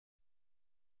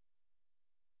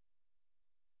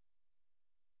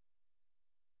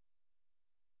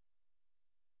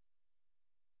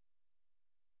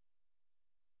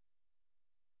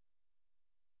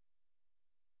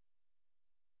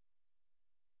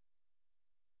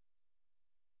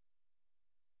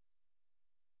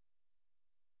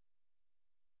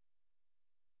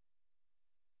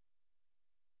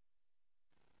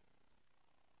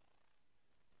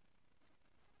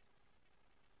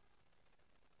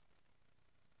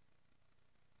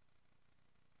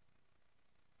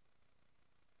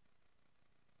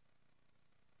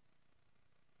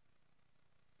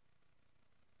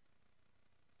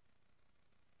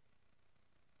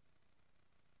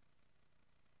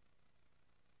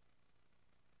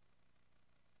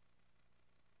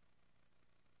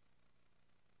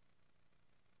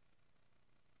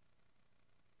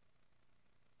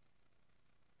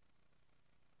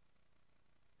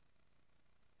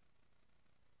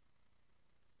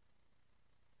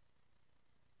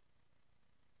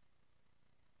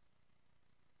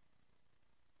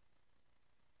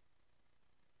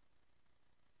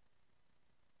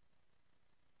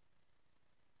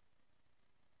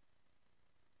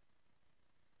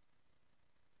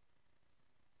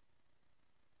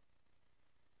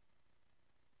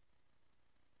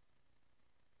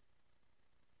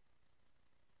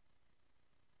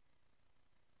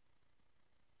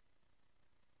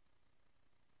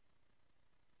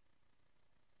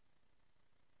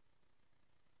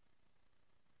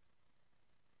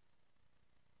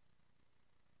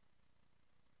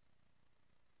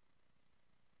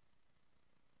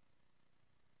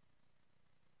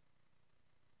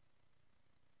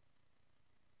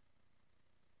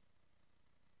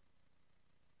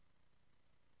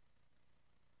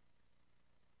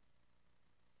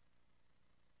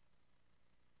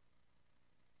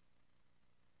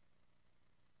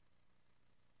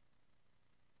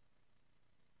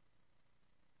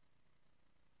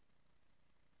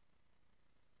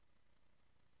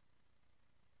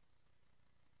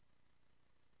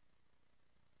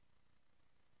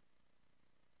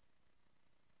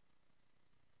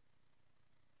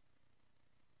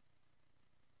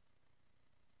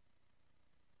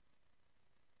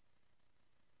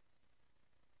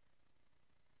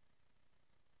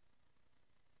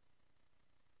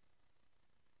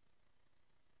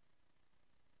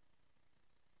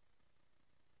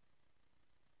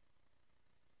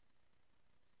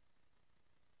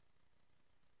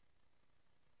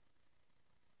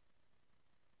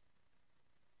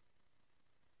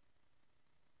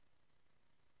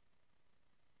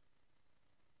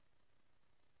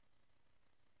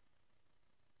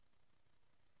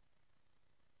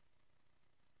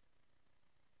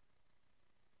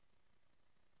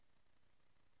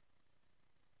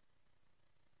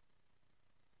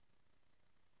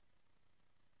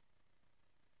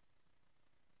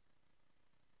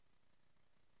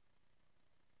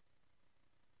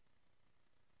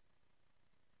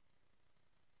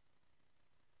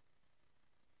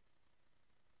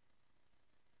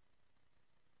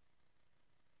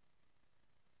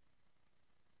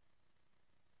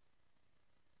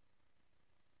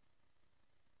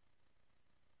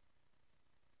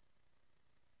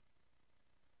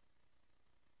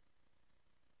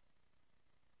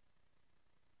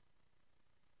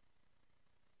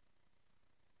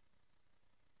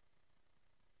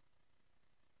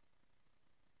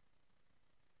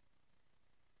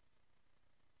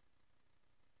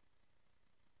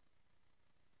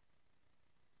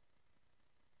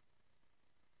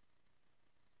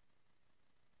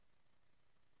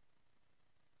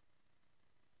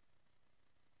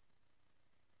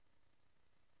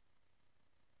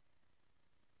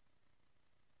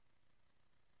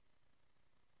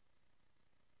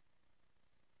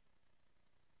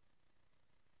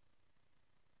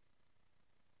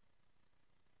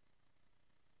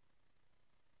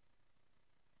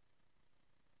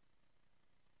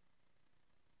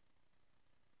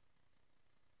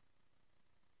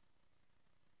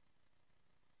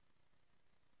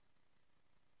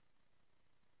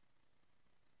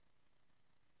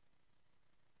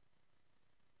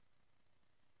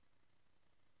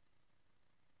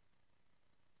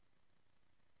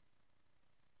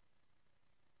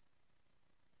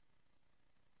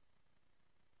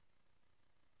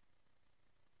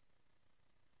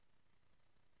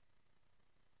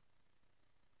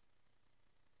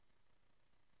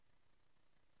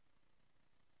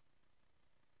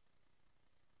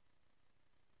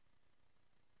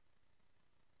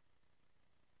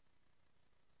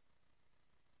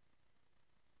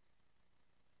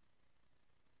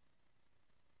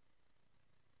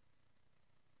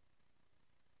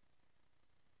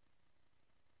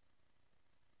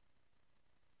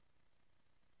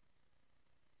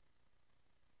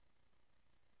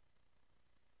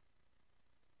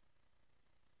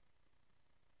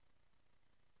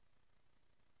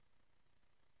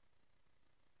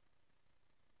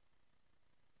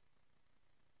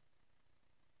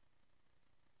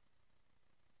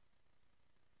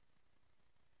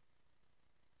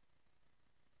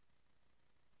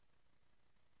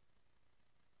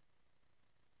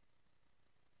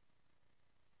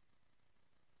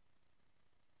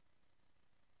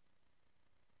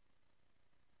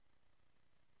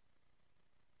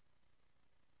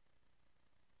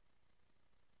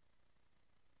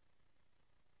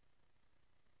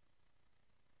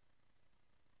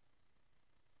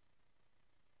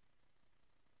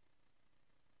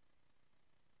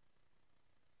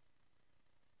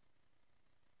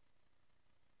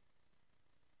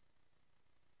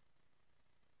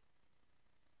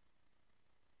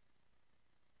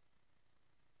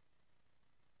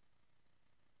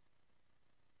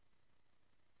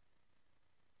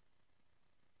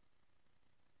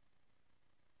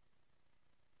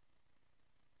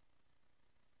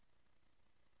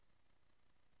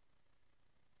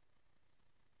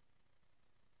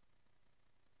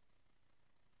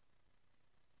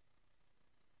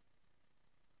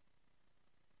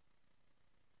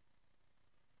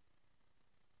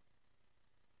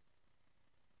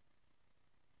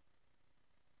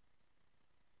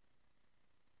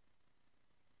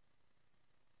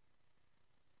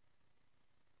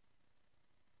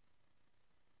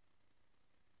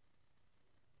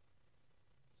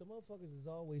So motherfuckers is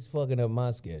always fucking up my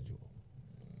schedule.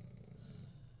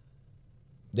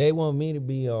 They want me to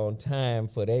be on time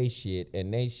for they shit,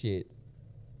 and they shit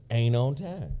ain't on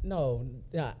time. No,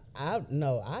 I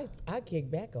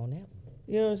kick back on that one.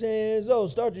 You know what I'm saying? So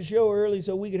start the show early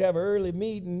so we could have an early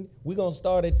meeting. We're going to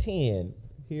start at 10.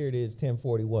 Here it is,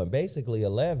 10:41. Basically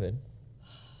 11.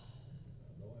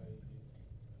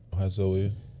 How so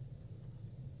is?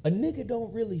 A nigga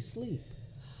don't really sleep.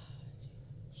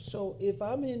 So if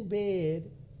I'm in bed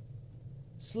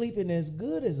sleeping as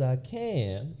good as I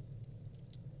can,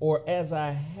 or as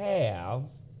I have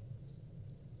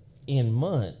in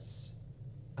months,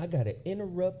 I gotta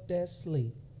interrupt that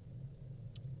sleep,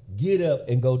 get up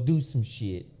and go do some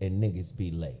shit, and niggas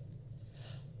be late.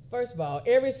 First of all,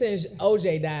 ever since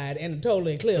OJ died and the total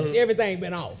eclipse, everything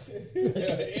been off.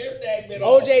 Everything been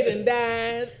off. OJ done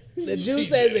died. The juice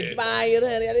has expired,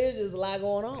 honey. There's just a lot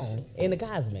going on in the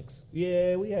cosmics.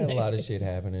 Yeah, we had a lot of shit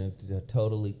happening. The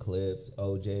total eclipse,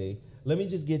 OJ. Let me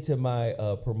just get to my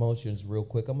promotions real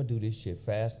quick. I'm gonna do this shit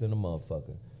fast than a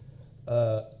motherfucker.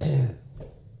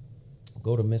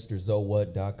 Go to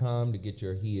MrZoWhat.com to get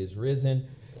your He Is Risen.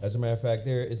 As a matter of fact,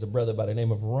 there is a brother by the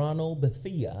name of Ronald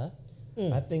Bethia.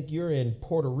 I think you're in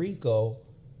Puerto Rico.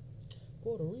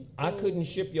 Puerto Rico. I couldn't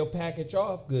ship your package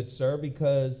off, good sir,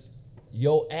 because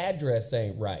your address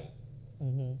ain't right.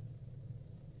 Mm-hmm.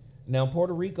 Now,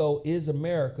 Puerto Rico is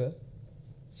America,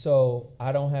 so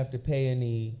I don't have to pay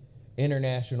any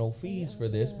international fees for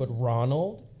this. But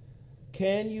Ronald,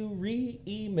 can you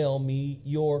re-email me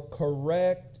your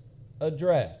correct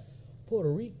address?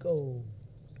 Puerto Rico.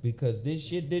 Because this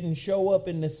shit didn't show up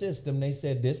in the system. They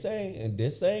said this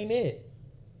ain't it.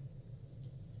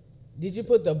 Did you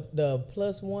put the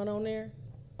 +1 on there?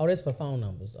 Oh, that's for phone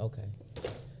numbers. Okay.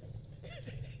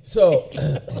 So,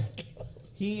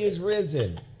 He Is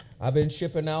Risen. I've been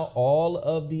shipping out all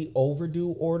of the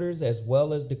overdue orders as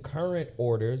well as the current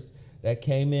orders that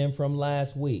came in from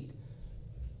last week.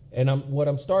 And what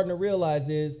I'm starting to realize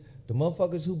is the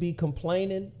motherfuckers who be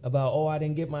complaining about, oh, I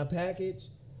didn't get my package,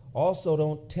 also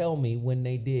don't tell me when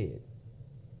they did.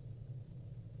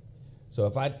 So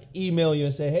if I email you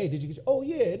and say, hey, did you get your, oh,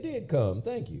 yeah, it did come.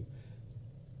 Thank you.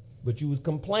 But you was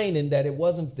complaining that it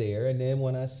wasn't there, and then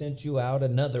when I sent you out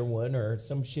another one or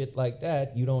some shit like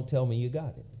that, you don't tell me you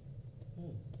got it.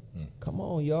 Come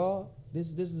on, y'all.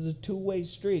 This is a two-way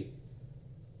street.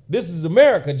 This is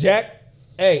America, Jack.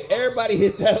 Hey, everybody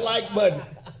hit that like button.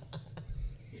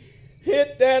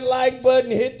 Hit that like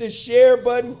button. Hit the share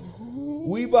button.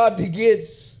 We about to get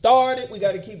started. We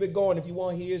got to keep it going. If you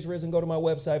want He Is Risen, go to my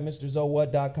website,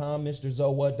 MrZoWhat.com,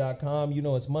 MrZoWhat.com. You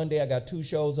know it's Monday. I got 2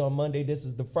 shows on Monday. This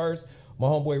is the first. My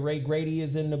homeboy Ray Grady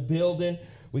is in the building.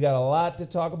 We got a lot to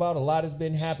talk about. A lot has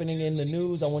been happening in the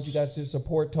news. I want you guys to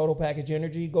support Total Package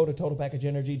Energy. Go to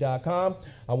TotalPackageEnergy.com.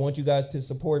 I want you guys to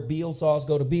support Beal Sauce.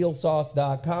 Go to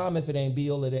BealSauce.com. If it ain't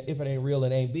Beal, if it ain't real,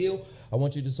 it ain't Beal. I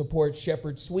want you to support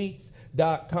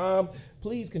ShepherdSweets.com.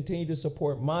 Please continue to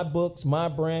support my books, my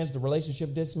brands. The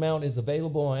Relationship Dismount is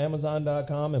available on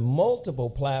Amazon.com and multiple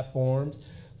platforms.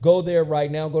 Go there right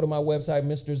now. Go to my website,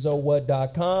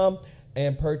 MrZoWhat.com,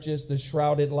 and purchase The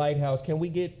Shrouded Lighthouse. Can we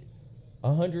get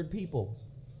 100 people?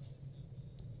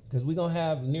 Because we're going to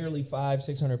have nearly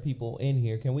 500-600 people in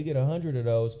here. Can we get 100 of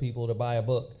those people to buy a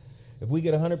book? If we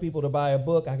get 100 people to buy a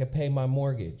book, I can pay my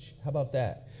mortgage. How about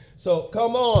that? So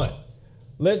come on.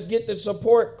 Let's get the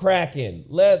support cracking.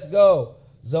 Let's go.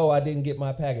 Zoe, I didn't get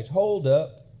my package. Hold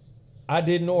up. I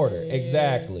didn't order. Yeah.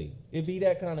 Exactly. It be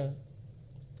that kind of...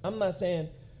 I'm not saying...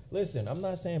 Listen, I'm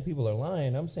not saying people are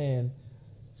lying. I'm saying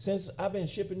since I've been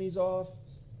shipping these off,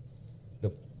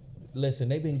 listen,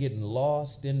 they've been getting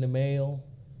lost in the mail.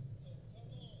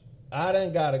 I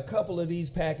done got a couple of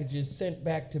these packages sent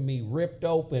back to me, ripped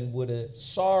open with a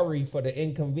sorry for the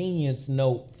inconvenience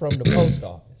note from the post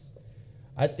office.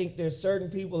 I think there's certain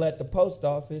people at the post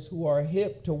office who are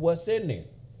hip to what's in there.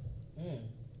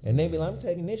 And they be like, I'm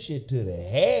taking this shit to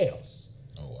the house.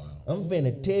 Oh, wow. I'm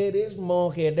finna tear this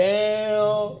monkey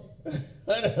down.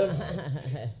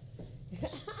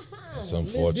 That's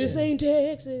unfortunate. This ain't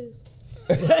Texas.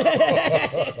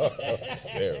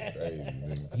 Sarah, crazy,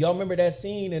 nigga. Y'all remember that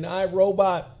scene in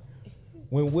iRobot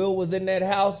when Will was in that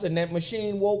house and that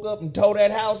machine woke up and tore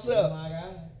that house up? Oh my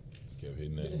God. Kept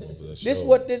hitting that motherfucker. This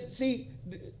what this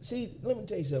see, let me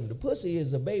tell you something. The pussy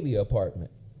is a baby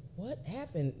apartment. What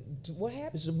happened? What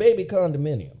happened? It's a baby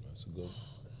condominium. That's a good one.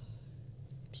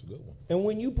 It's a good one. And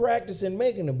when you practice in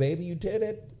making a baby, you tear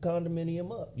that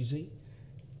condominium up, you see?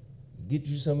 Get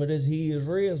you some of this He Is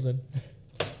Risen.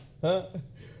 Huh?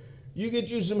 You get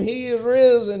you some He Is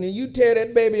Risen and you tear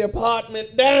that baby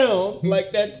apartment down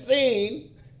like that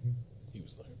scene. He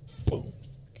was like, boom.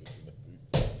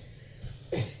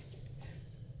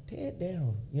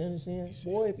 down. You understand?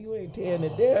 Boy, if you ain't tearing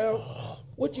it down,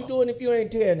 what you doing if you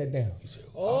ain't tearing it down? He said,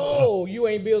 Oh, you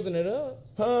ain't building it up.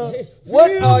 Huh?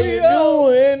 What Fill are me you up.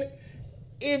 doing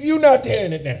if you not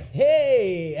tearing it down?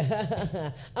 Hey,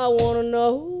 I wanna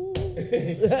know.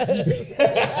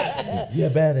 You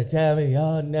better tell me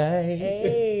your name.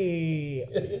 Hey,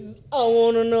 I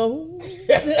wanna know.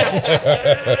 Hey.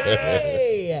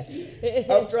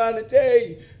 I'm trying to tell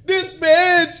you, this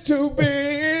bed's too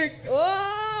big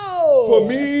Oh,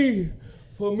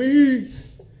 for me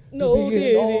no, to be in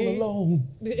Diddy. all alone.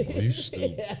 oh, you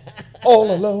stupid.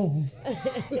 All alone.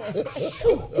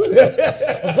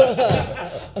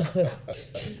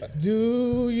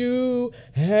 Do you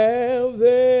have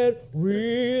that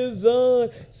reason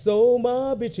so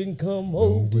my bitch can come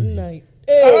home tonight?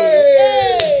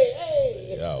 Hey,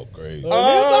 hey. Y'all crazy.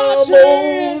 I'm chance,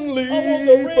 only I want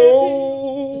the red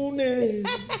boning.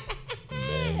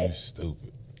 Man, you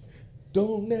stupid.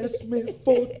 Don't ask me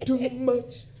for too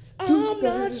much. I'm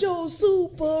not your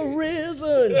super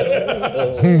risen.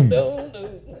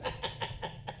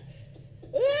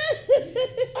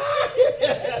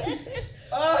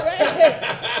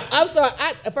 I'm sorry.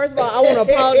 First of all, I want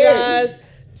to apologize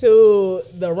to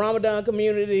the Ramadan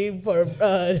community for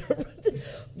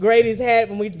Grady's hat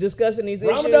when we discussing these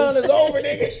Ramadan issues. is over,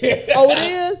 nigga. Oh, it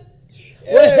is?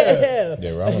 Yeah. Well,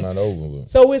 Yeah, Ramadan over with.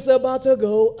 so it's about to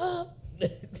go up.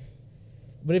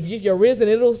 But if you're risen,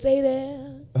 it'll stay there.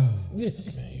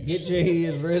 Get your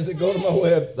heads risen. Go to my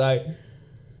website.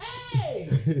 Hey!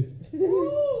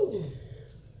 Woo.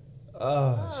 Shit.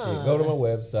 Go to my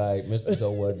website,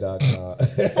 MrZoWhat.com.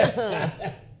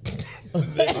 All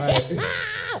right.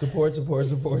 Support.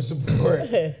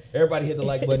 Everybody hit the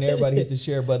like button. Everybody hit the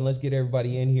share button. Let's get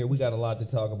everybody in here. We got a lot to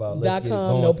talk about. Let's get it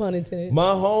 .com, going. no pun intended.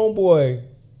 My homeboy,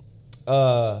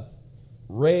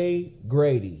 Ray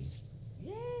Grady.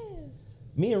 Yes.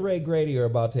 Me and Ray Grady are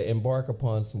about to embark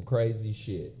upon some crazy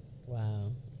shit.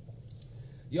 Wow.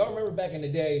 Y'all remember back in the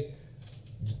day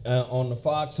on the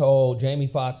Foxhole, Jamie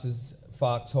Foxx's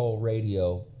Foxhole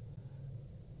Radio,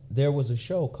 there was a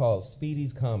show called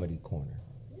Speedy's Comedy Corner.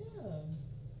 Yeah.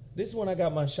 This is when I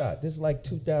got my shot. This is like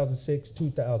 2006,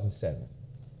 2007.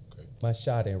 Okay. My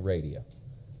shot in radio.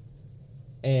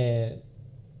 And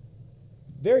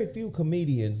very few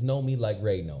comedians know me like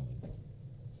Ray know me.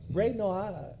 Ray know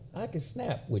I can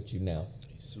snap with you now.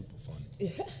 He's super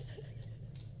funny.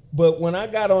 But when I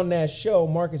got on that show,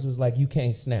 Marcus was like, you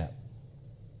can't snap.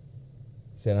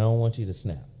 He said, I don't want you to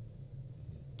snap.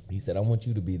 He said, I want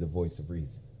you to be the voice of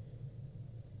reason.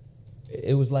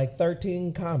 It was like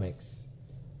 13 comics.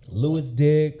 Louis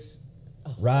Dix,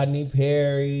 Rodney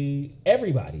Perry,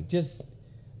 everybody. Just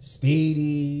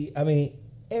Speedy. I mean,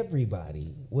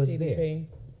 everybody was TDP. there.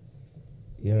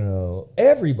 You know,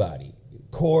 everybody.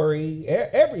 Corey,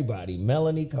 everybody.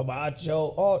 Melanie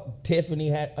Camacho, Tiffany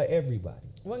had everybody.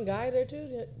 Wasn't Guy there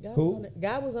too? Who?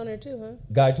 Guy was on there too, huh?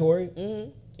 Guy Torrey?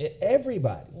 Mm-hmm.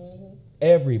 Everybody. Mm-hmm.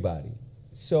 Everybody.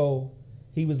 So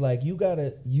he was like, he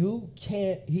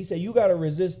said, you gotta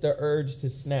resist the urge to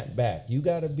snap back. You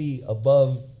gotta be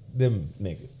above them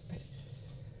niggas.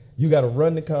 You gotta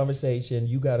run the conversation.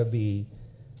 You gotta be,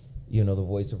 the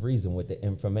voice of reason with the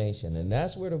information. And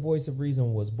that's where the voice of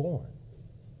reason was born.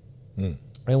 Mm.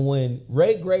 And when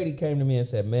Ray Grady came to me and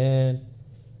said, man,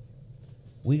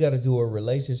 we got to do a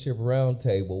relationship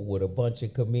roundtable with a bunch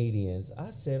of comedians,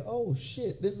 I said, oh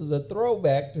shit, this is a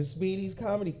throwback to Speedy's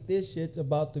Comedy. This shit's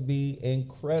about to be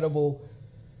incredible.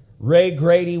 Ray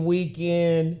Grady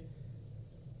weekend.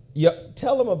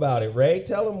 Tell them about it, Ray.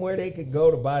 Tell them where they could go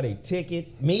to buy their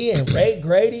tickets. Me and Ray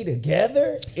Grady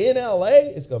together in LA.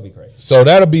 It's going to be crazy. So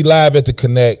that'll be live at the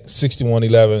Connect,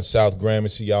 6111 South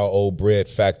Gramercy, y'all old bread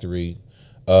factory.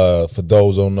 For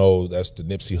those who don't know, that's the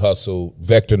Nipsey Hussle,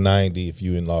 Vector 90 if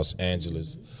you in Los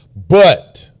Angeles.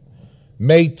 But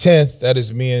May 10th, that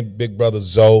is me and Big Brother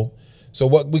Zoe. So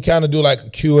what we kind of do like a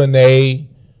Q&A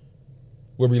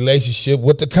with relationship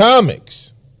with the comics.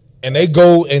 And they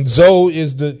go, and Zoe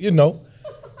is the,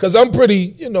 because I'm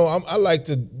pretty, I like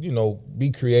to,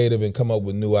 be creative and come up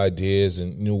with new ideas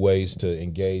and new ways to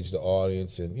engage the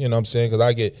audience. And, what I'm saying? Because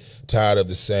I get tired of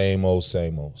the same old,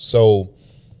 same old. So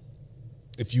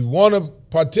if you want to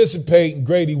participate in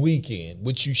Grady Weekend,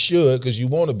 which you should because you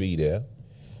want to be there,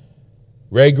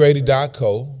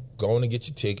 RayGrady.co, go on and get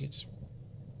your tickets.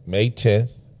 May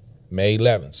 10th, May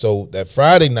 11th. So that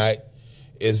Friday night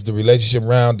is the relationship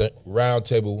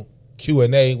roundtable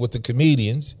Q&A with the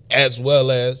comedians as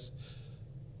well as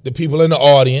the people in the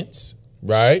audience,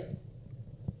 right?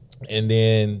 And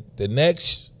then the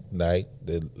next night,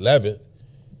 the 11th,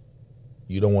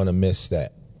 you don't want to miss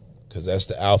that because that's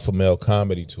the Alpha Male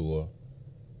Comedy Tour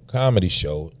comedy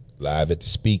show live at the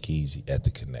Speakeasy at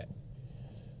the Connect.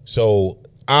 So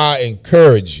I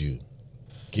encourage you,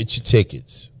 get your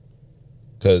tickets,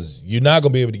 because you're not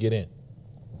going to be able to get in.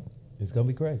 It's going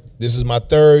to be crazy. This is my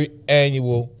 3rd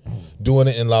annual doing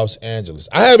it in Los Angeles.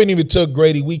 I haven't even took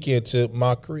Grady weekend to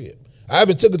my crib. I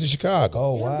haven't took it to Chicago.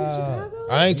 Oh, wow.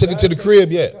 I ain't took it to the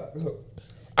crib yet.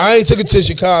 I ain't took it to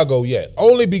Chicago yet.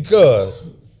 Only because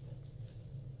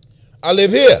I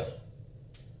live here.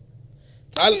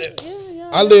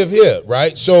 I live here,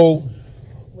 right? So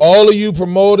all of you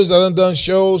promoters I done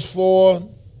shows for,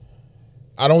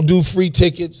 I don't do free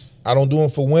tickets. I don't do them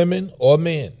for women or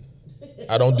men.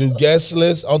 I don't do guest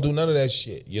lists. I don't do none of that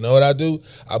shit. You know what I do?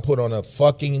 I put on a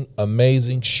fucking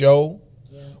amazing show.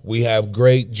 Yeah. We have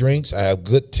great drinks. I have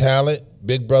good talent.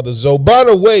 Big brother Zoe. By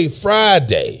the way,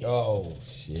 Friday. Oh,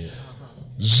 shit.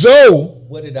 Zoe.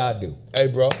 What did I do? Hey,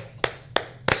 bro.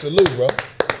 Salute, bro.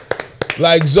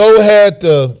 Like Zoe had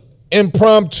the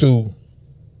impromptu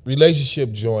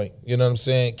relationship joint. You know what I'm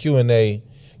saying? Q&A.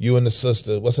 You and the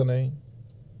sister. What's her name?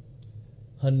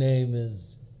 Her name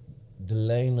is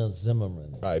Delana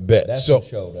Zimmerman. I bet. That's so who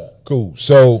showed up. Cool.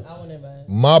 So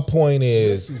my point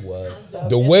is,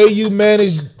 the way you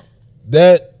managed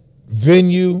that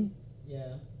venue,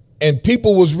 and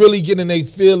people was really getting their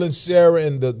feelings, Sarah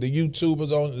and the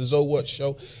YouTubers on the ZoWhat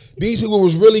show. These people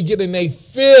was really getting their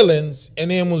feelings,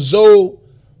 and then when Zoe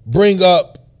bring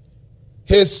up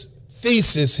his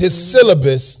thesis, his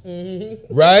syllabus,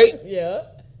 right? Yeah.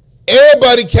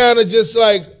 Everybody kind of just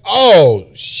like, oh,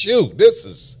 shoot,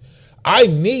 I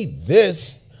need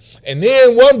this. And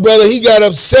then one brother, he got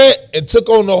upset and took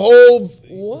on the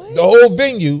whole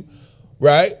venue,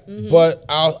 right? But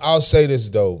I'll say this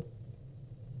though.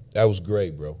 That was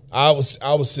great, bro. I was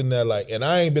sitting there like, and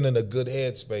I ain't been in a good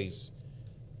headspace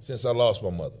since I lost my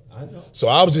mother. I know. So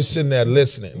I was just sitting there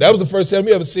listening. That was the first time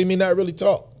you ever see me not really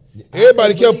talk.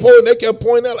 Everybody kept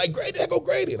pointing out like, Grady, I go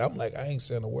Grady. And I'm like, I ain't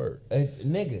saying a word.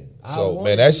 Nigga. So,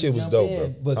 man, that shit was dope,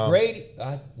 bro. But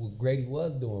what Grady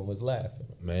was doing was laughing.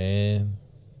 Man.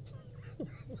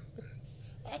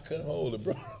 I couldn't hold it,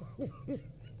 bro.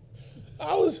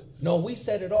 No, we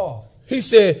set it off. He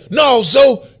said, no,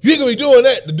 Zoe, you ain't gonna be doing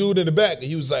that. The dude in the back. And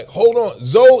he was like, hold on.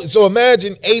 Zoe, so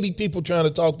imagine 80 people trying to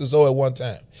talk to Zoe at one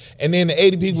time. And then the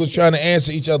 80 people was trying to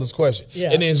answer each other's question.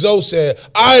 Yeah. And then Zoe said,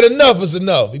 all right, enough is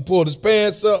enough. He pulled his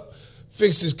pants up,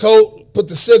 fixed his coat, put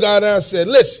the cigar down, and said,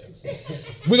 listen,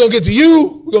 we're gonna get to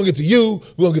you, we're gonna get to you,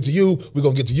 we're gonna get to you, we're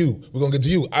gonna get to you, we're gonna get to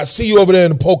you. I see you over there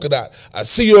in the polka dot. I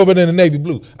see you over there in the navy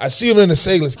blue. I see you in the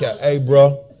sailor's cap. Hey,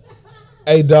 bro.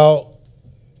 Hey, dog.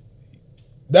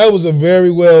 That was a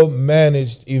very well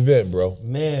managed event, bro.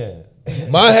 Man.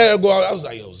 My head go out. I was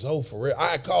like, yo, Zoe, for real.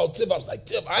 I called Tiff. I was like,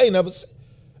 Tiff, I ain't never said,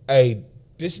 hey,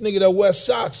 this nigga that wears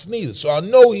socks neither. So I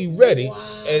know he ready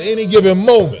at any given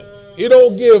moment. He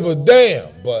don't give a damn.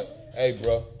 But, hey,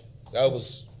 bro, that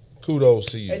was kudos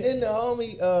to you. And then the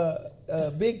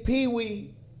homie, Big Pee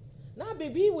Wee. Not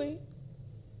Big Pee Wee.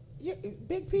 Yeah,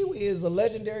 Big Pee Wee is a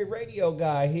legendary radio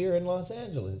guy here in Los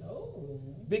Angeles. Oh.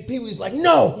 Big Pee Wee's like,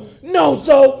 no,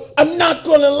 Zoe, I'm not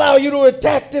going to allow you to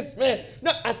attack this man.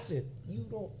 No, I said, you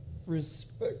don't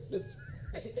respect this.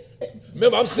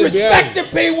 Remember, I'm sitting behind you.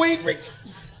 Respect the Pee Wee.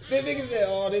 This nigga said,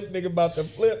 oh, this nigga about to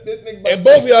flip. This nigga about and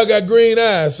both of y'all got green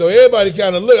eyes, so everybody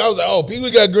kind of looked. I was like, oh, Pee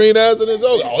Wee got green eyes in his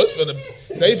own. Oh,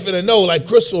 they finna know, like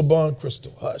Crystal Bond,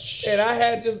 Crystal, hush. And I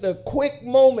had just a quick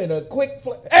moment, a quick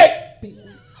flip. Hey, Pee Wee.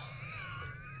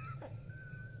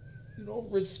 Don't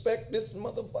respect this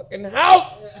motherfucking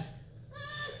house.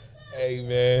 Hey,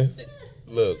 man.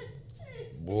 Look,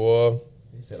 boy.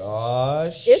 He said, oh,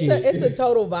 shit. It's a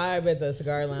total vibe at the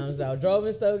cigar lounge, though. Drove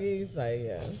in Stogies, like,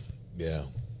 yeah. Yeah.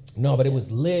 No, but it was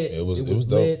lit. It was dope.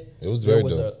 Lit. It was very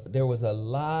dope. There was a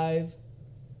live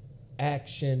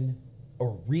action, a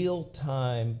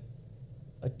real-time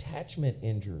attachment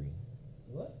injury.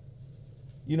 What?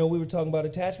 You know, we were talking about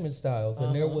attachment styles,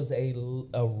 and there was a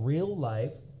real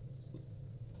life,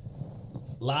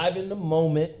 live in the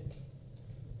moment,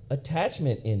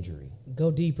 attachment injury.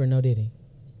 Go deeper, no diddy.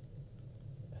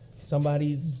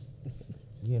 Somebody's,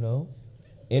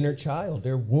 inner child,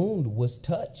 their wound was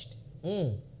touched.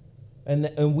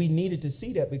 And we needed to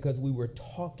see that because we were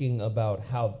talking about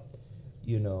how,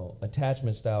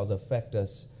 attachment styles affect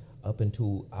us up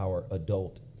into our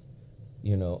adult,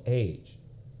 age.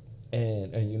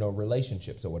 And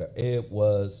relationships or whatever. It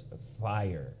was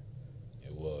fire.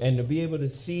 And to be able to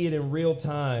see it in real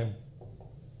time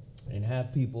and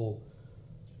have people,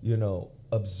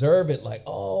 observe it like,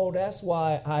 oh, that's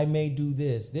why I may do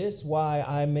this. This why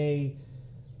I may.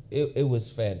 It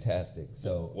was fantastic.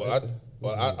 So I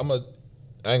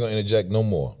ain't gonna interject no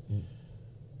more.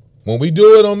 When we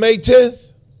do it on May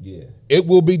 10th, Yeah. It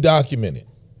will be documented.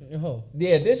 Oh.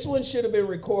 Yeah, this one should have been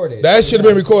recorded. That should have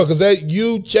been recorded because that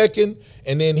you checking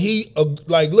and then he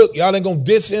like, look, y'all ain't gonna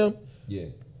diss him. Yeah.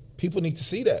 People need to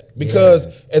see that because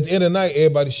at the end of the night,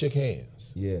 everybody shook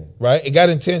hands. Yeah. Right. It got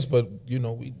intense, but you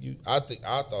know, I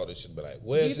thought it should be like,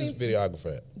 where's his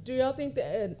videographer at? Do y'all think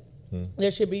that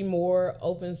there should be more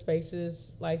open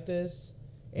spaces like this?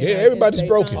 Yeah, everybody's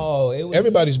broken. Oh,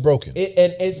 everybody's broken.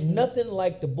 And it's nothing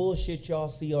like the bullshit y'all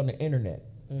see on the internet.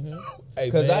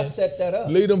 Because I set that up.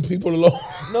 Leave them people alone.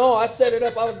 No, I set it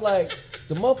up. I was like,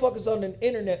 the motherfuckers on the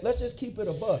internet, let's just keep it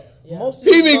a buck. Yeah. Most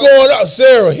of He be going off,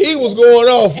 Sarah. He was going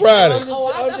off Friday.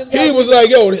 He was like,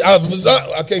 yo,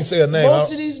 I can't say her name.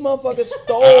 Most of these motherfuckers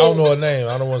stole. I don't know her name.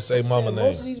 I don't want to say mama name.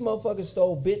 Most of these motherfuckers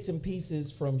stole bits and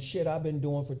pieces from shit I've been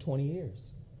doing for 20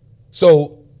 years.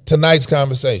 So tonight's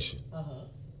conversation.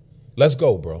 Let's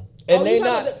go, bro. And they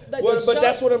not, but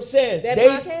that's what I'm saying. That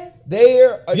podcast?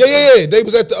 They're Yeah. They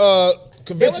was at the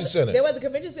convention center. They were at the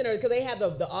convention center because they had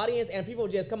the audience and people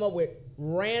just come up with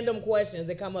random questions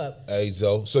that come up. Hey,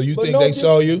 Zo. So you But think they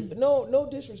saw you? No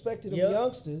disrespect to them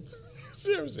youngsters.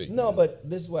 Seriously. No, but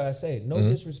this is what I say. No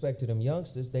disrespect to them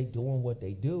youngsters. They doing what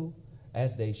they do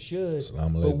as they should.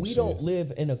 But we don't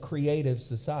live in a creative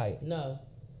society. No.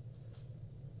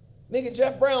 Nigga,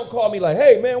 Jeff Brown called me like,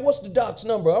 hey, man, what's the doc's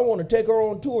number? I want to take her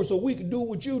on tour so we can do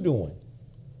what you doing.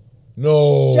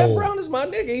 No. Jeff Brown is my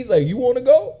nigga. He's like, you want to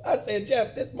go? I said,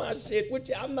 Jeff, this my shit.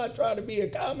 I'm not trying to be a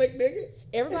comic, nigga.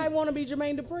 Everybody want to be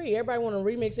Jermaine Dupri. Everybody want to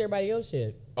remix everybody else's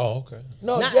shit. Oh, okay.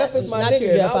 No, Jeff is my not nigga.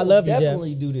 you, Jeff. I love you, Jeff.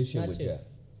 Definitely do this shit Not with you. Jeff.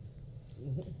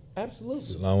 Absolutely.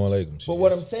 Assalamu alaikum. But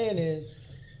what I'm saying is,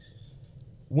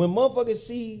 when motherfuckers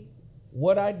see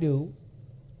what I do,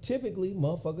 typically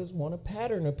motherfuckers want to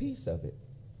pattern a piece of it.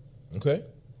 Okay.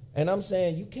 And I'm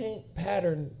saying you can't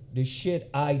pattern the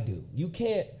shit I do. You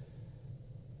can't.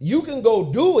 You can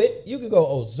go do it. You can go,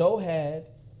 oh, Zo had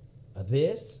a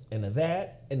this and a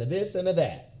that and a this and a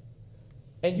that.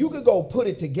 And you could go put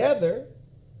it together,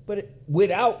 but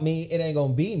without me, it ain't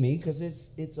gonna be me because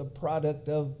it's a product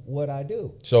of what I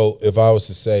do. So if I was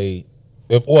to say,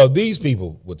 these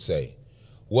people would say,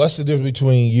 what's the difference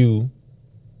between you,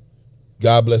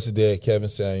 God bless the dead, Kevin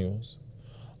Samuels,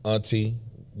 Auntie,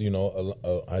 you know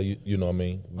what I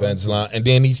mean, Vangeline, and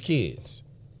then these kids,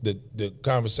 the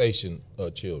conversation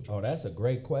children. Oh, that's a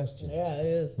great question. Yeah, it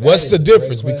is. What's the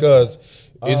difference? Because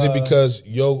is it because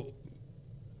your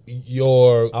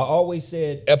I always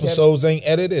said episodes ain't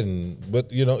edited,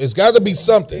 but you know it's got to be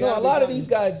something. You know, a lot of these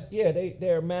guys, yeah,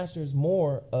 they're masters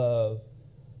more of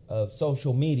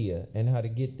social media and how to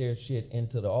get their shit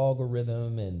into the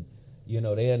algorithm, and you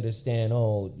know they understand.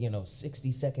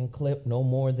 60-second clip, no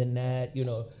more than that. You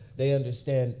know, they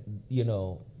understand. You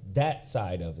know that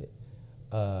side of it,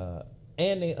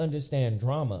 and they understand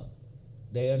drama.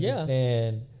 They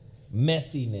understand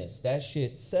messiness. That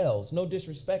shit sells. No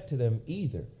disrespect to them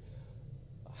either.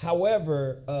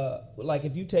 However, like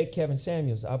if you take Kevin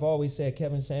Samuels, I've always said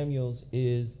Kevin Samuels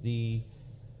is the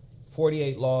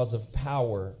 48 laws of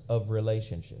power of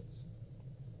relationships,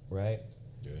 right?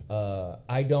 Yeah.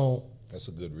 That's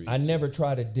a good read. I never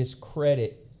try to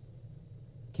discredit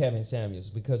Kevin Samuels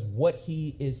because what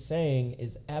he is saying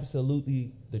is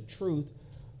absolutely the truth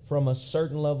from a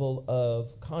certain level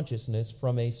of consciousness,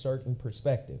 from a certain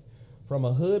perspective, from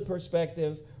a hood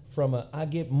perspective, from a I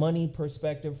get money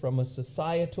perspective, from a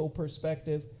societal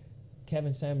perspective.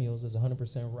 Kevin Samuels is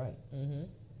 100% right. Mm-hmm.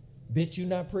 Bitch, you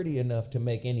not pretty enough to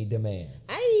make any demands.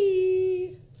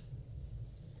 Aye.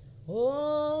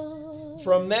 Oh.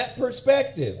 From that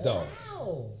perspective, though,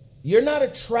 you're not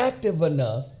attractive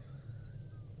enough.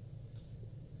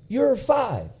 You're a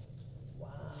 5. Wow.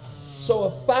 So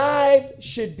a 5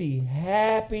 should be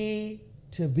happy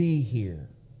to be here.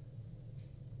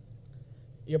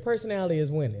 Your personality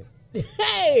is winning.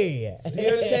 Hey! You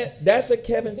understand? That's a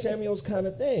Kevin Samuels kind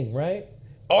of thing, right?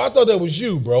 Oh, I thought that was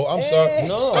you, bro. I'm sorry.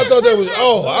 No. I thought that was.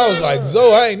 Oh, I was like, Zo,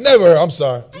 I ain't never. I'm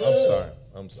sorry.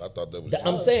 I thought that was.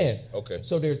 I'm saying. Okay.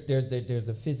 So there's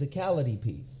a physicality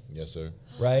piece. Yes, sir.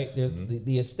 Right? There's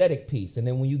the aesthetic piece, and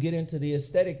then when you get into the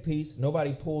aesthetic piece,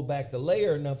 nobody pulled back the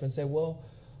layer enough and said, well,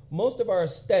 most of our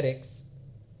aesthetics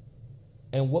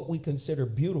and what we consider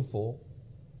beautiful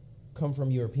come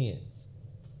from Europeans.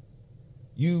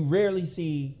 You rarely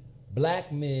see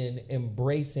black men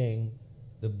embracing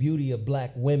the beauty of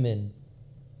black women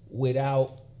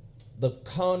without the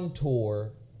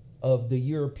contour of the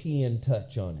European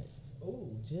touch on it.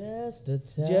 Ooh, just a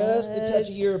touch. Just a touch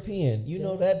of European. You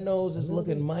know that nose is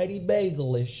looking mighty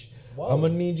bagelish. Whoa. I'm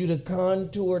gonna need you to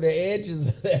contour the edges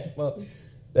of that.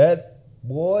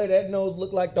 That nose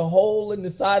look like the hole in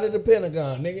the side of the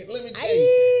Pentagon, nigga. Let me tell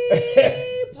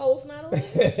you. host not on?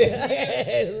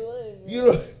 You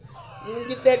don't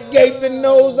get that gaping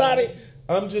nose out of it.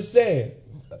 I'm just saying.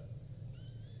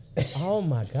 Oh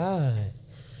my God.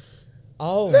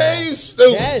 Oh, Man, you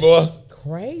stupid, that's boy.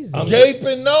 crazy.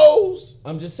 Gaping nose.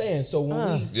 I'm just saying. So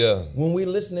when we're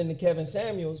listening to Kevin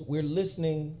Samuels, we're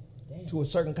listening to a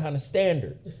certain kind of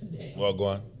standard. Well, go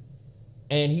on.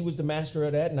 And he was the master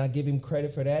of that, and I give him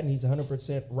credit for that, and he's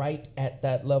 100% right at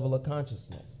that level of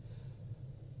consciousness.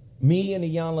 Me and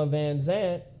Iyanla Van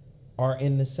Zant are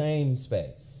in the same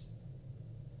space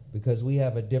because we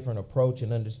have a different approach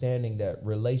and understanding that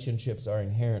relationships are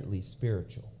inherently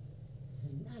spiritual.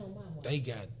 They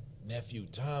got nephew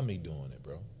Tommy doing it,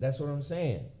 bro. That's what I'm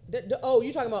saying. Oh,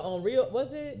 you talking about on Real?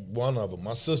 Was it? One of them.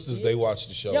 My sisters, they watch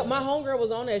the show. Yeah, my homegirl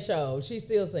was on that show. She's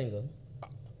still single.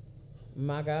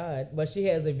 My God, but she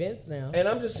has events now. And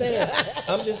I'm just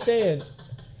saying,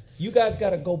 you guys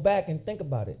got to go back and think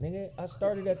about it, nigga. I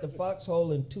started at the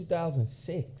Foxhole in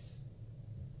 2006.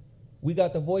 We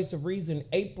got the Voice of Reason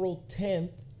April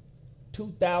 10th,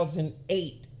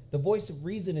 2008. The Voice of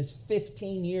Reason is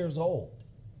 15 years old.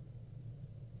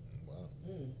 Wow.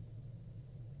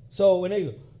 So when they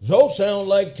go, Zoe sound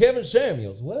like Kevin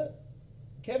Samuels. What?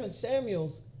 Kevin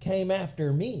Samuels came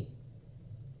after me.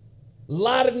 A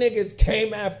lot of niggas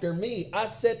came after me. I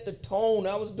set the tone.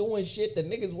 I was doing shit that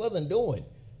niggas wasn't doing.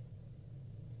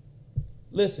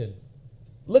 Listen,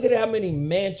 look at how many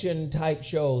mansion type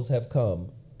shows have come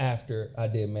after I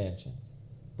did Mansions.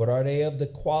 But are they of the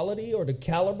quality or the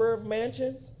caliber of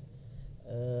Mansions?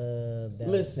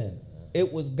 Listen,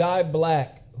 it was Guy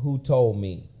Black who told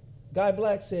me. Guy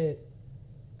Black said,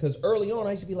 because early on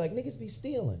I used to be like, niggas be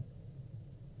stealing.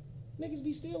 Niggas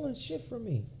be stealing shit from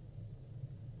me.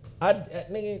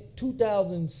 Nigga,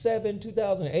 2007,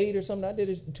 2008 or something,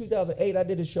 in 2008, I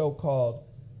did a show called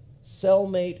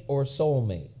Cellmate or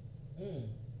Soulmate. Oh,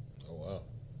 wow.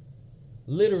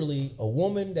 Literally, a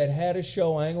woman that had a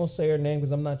show, I ain't gonna say her name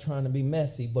because I'm not trying to be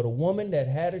messy, but a woman that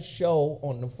had a show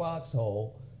on the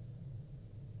Foxhole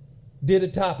did a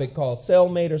topic called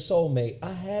Cellmate or Soulmate.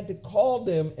 I had to call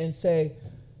them and say,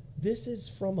 this is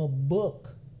from a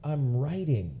book I'm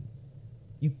writing.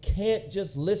 You can't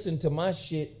just listen to my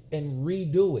shit and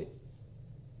redo it.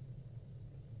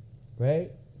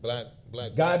 Right? Black.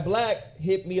 Guy Black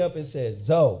hit me up and said,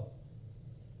 Zoe.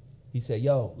 He said,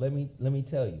 yo, let me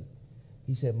tell you.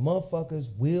 He said, motherfuckers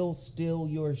will steal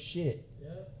your shit,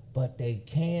 but they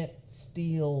can't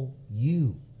steal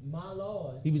you. My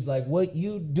Lord. He was like, what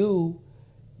you do,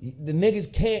 the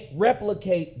niggas can't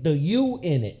replicate the you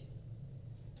in it.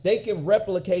 They can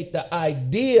replicate the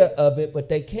idea of it, but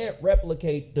they can't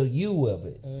replicate the you of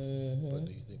it. Mm-hmm. But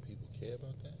do you think people care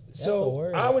about that?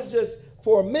 So I was just,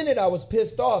 for a minute, I was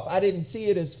pissed off. I didn't see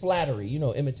it as flattery. You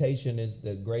know, imitation is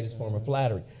the greatest form of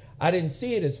flattery. I didn't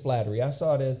see it as flattery. I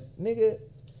saw it as, nigga,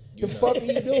 the fuck are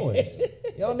you doing?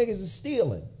 Y'all niggas is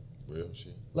stealing. Real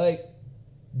shit. Like,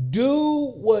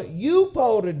 do what you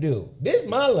supposed to do. This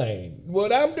my lane.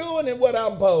 What I'm doing and what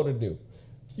I'm supposed to do.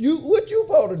 What you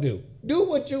supposed to do? Do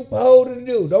what you supposed to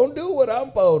do. Don't do what I'm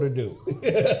supposed to do.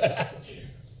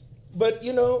 But,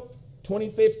 you know,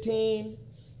 2015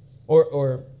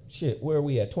 or shit, where are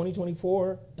we at?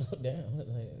 2024? Oh, damn.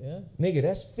 Yeah. Nigga,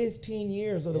 that's 15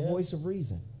 years of the Voice of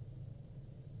Reason.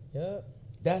 Yeah.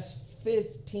 That's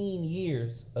 15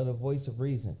 years of the Voice of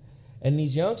Reason. And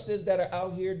these youngsters that are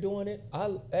out here doing it,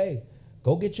 hey,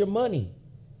 go get your money.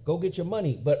 Go get your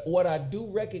money. But what I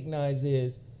do recognize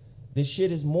is this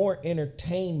shit is more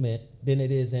entertainment than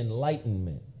it is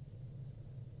enlightenment.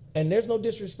 And there's no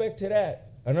disrespect to that.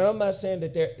 And I'm not saying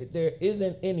that there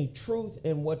isn't any truth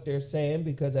in what they're saying,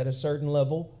 because at a certain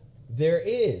level, there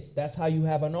is. That's how you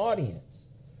have an audience.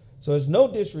 So there's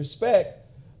no disrespect,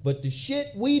 but the shit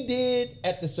we did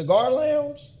at the Cigar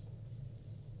Lounge,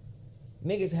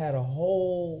 niggas had a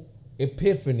whole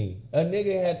epiphany. A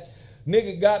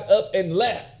nigga got up and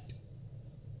left.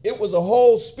 It was a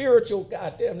whole spiritual,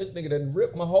 goddamn, this nigga done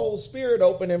ripped my whole spirit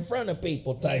open in front of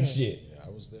people type shit. Yeah, I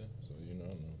was there, so you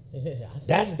know.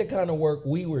 That's the kind of work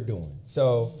we were doing.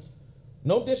 So,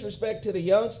 no disrespect to the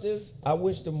youngsters. I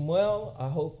wish them well.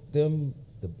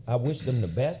 I wish them the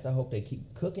best. I hope they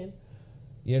keep cooking.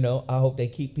 You know, I hope they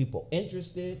keep people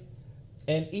interested.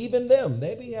 And even them,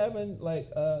 they be having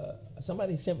like,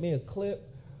 somebody sent me a clip.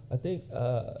 I think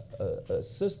a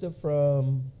sister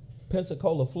from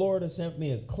Pensacola, Florida sent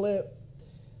me a clip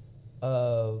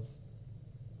of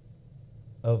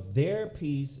their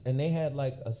piece, and they had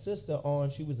like a sister on.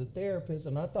 She was a therapist,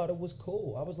 and I thought it was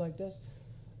cool. I was like,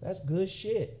 that's good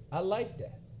shit. I like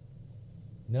that.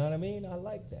 You know what I mean? I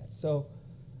like that. So,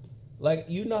 like,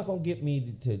 you're not gonna get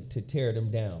me to tear them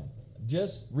down.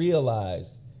 Just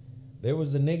realize there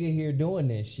was a nigga here doing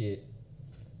this shit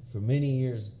for many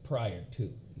years prior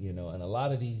to, and a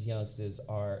lot of these youngsters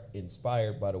are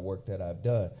inspired by the work that I've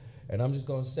done. And I'm just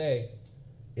gonna say,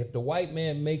 if the white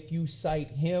man make you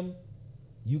cite him,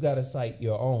 you gotta cite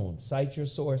your own. Cite your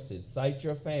sources, cite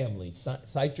your family,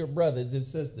 cite your brothers and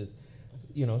sisters.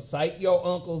 Cite your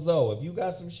Uncle Zoe. If you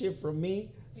got some shit from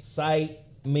me, cite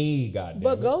me, goddamn.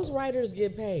 But ghostwriters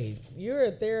get paid. You're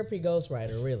a therapy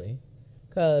ghostwriter, really.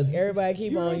 Because everybody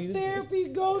keep You're on a using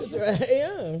therapy ghostwriter.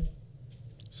 Yeah.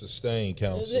 Sustain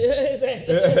counsel.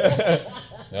 That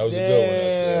was a good one.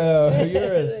 I said.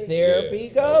 You're a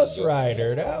therapy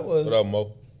ghostwriter. That was. What up,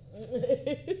 Mo?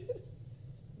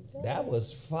 That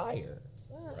was fire.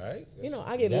 Right?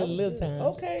 I get a little time.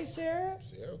 Okay, Sarah.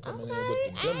 Sarah coming in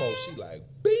with the demo. She like,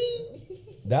 bing.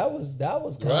 That was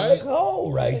kind Right? of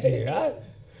cold right there.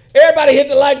 Everybody hit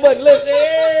the like button.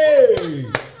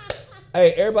 Listen,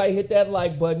 hey, everybody hit that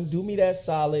like button. Do me that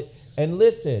solid. And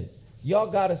listen, y'all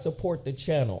gotta support the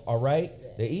channel. All right.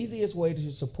 The easiest way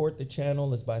to support the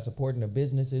channel is by supporting the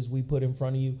businesses we put in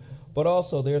front of you. But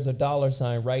also, there's a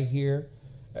 $sign right here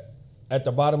at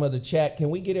the bottom of the chat. Can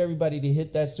we get everybody to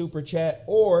hit that super chat?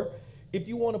 Or if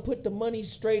you want to put the money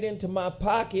straight into my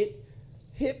pocket,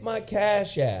 hit my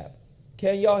Cash App.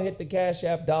 Can y'all hit the Cash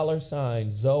App $sign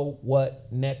ZoWhat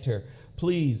Netter?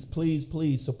 Please, please,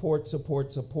 please support.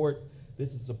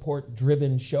 This is a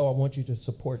support-driven show. I want you to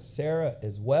support Sarah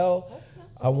as well.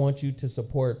 I want you to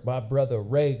support my brother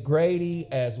Grady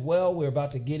as well. We're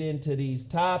about to get into these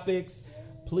topics.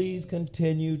 Please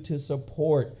continue to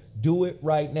support. Do it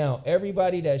right now.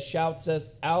 Everybody that shouts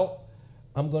us out,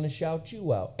 I'm going to shout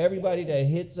you out. Everybody that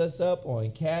hits us up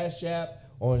on Cash App,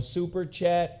 on Super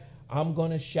Chat, I'm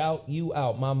going to shout you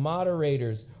out. My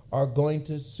moderators are going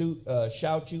to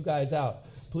shout you guys out.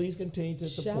 Please continue to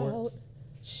support.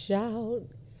 Shout,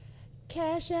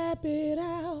 Cash App it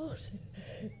out.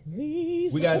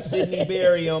 We got Sydney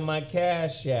Berry on my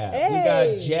Cash App. Hey. We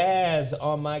got Jazz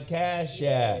on my Cash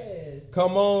App.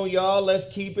 Come on, y'all. Let's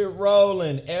keep it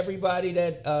rolling. Everybody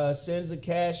that sends a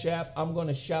Cash App, I'm going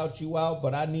to shout you out,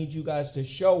 but I need you guys to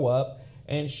show up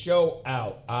and show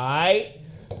out. All right?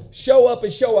 Show up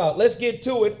and show out. Let's get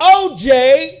to it.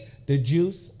 OJ, the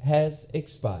juice has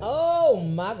expired. Oh,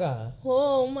 my God.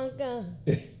 Oh, my God.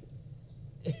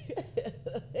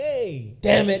 Hey.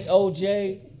 Damn it,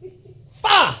 OJ.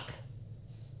 Fuck.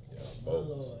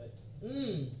 Lord.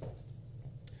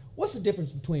 What's the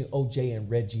difference between OJ and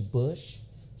Reggie Bush?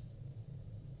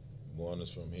 One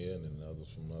is from here and then the other's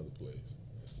from another place.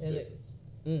 That's the And difference.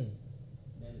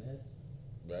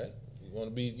 Right? You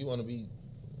want to be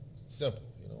simple.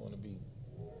 You don't want to be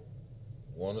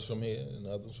one is from here and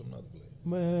the other's from another place.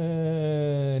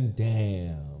 Man,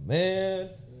 damn, man.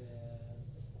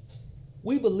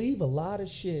 We believe a lot of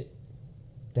shit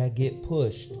that get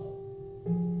pushed.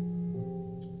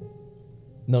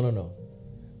 No.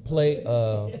 Play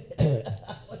That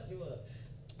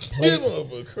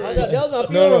was my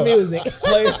funeral No. music.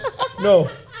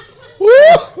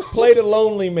 Play the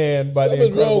Lonely Man by the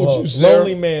Something's wrong Incredible with you, Hulk. Sarah.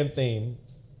 Lonely Man theme.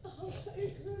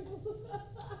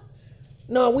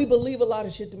 No, we believe a lot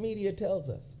of shit the media tells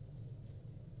us.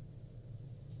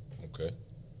 Okay.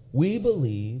 We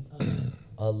believe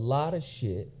a lot of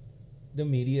shit the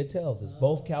media tells us.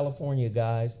 Both California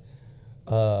guys.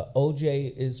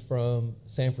 OJ is from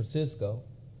San Francisco.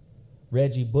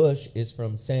 Reggie Bush is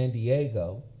from San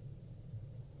Diego.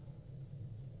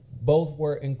 Both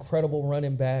were incredible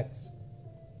running backs.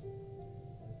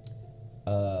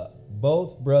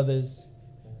 Both brothers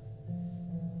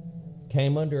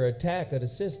came under attack of the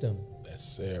system. That's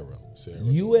Sarah.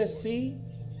 USC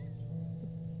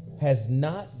has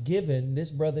not given this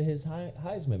brother his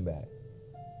Heisman back.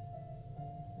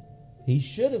 He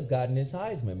should have gotten his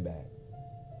Heisman back.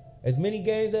 As many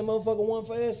games that motherfucker won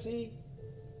for SC,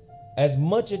 as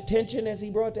much attention as he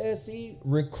brought to SC,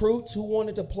 recruits who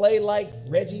wanted to play like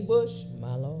Reggie Bush.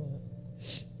 My Lord.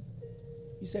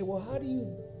 You say, well, how do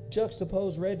you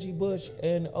juxtapose Reggie Bush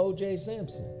and O.J.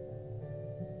 Simpson?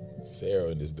 Sarah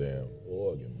in this damn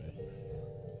organ, man.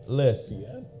 Listen.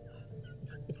 Yeah.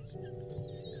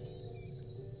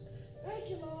 Thank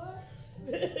you, Lord.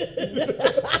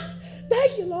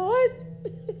 Thank you, Lord.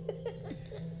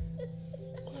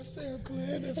 Why Sarah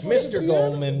playing that Mr.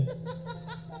 Goldman,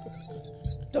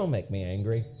 don't make me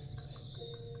angry.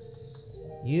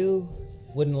 You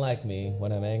wouldn't like me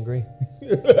when I'm angry.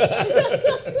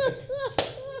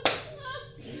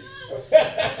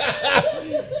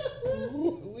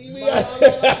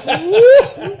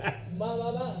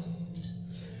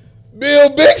 Bill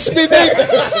Bixby, nigga.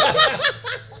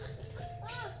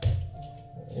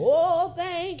 Oh,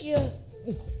 thank you.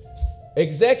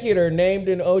 Exactly. executor named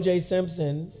in O.J.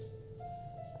 Simpson,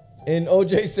 in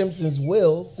O.J. Simpson's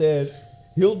will, says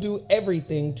he'll do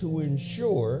everything to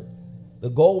ensure the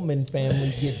Goldman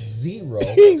family gets zero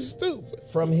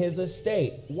from his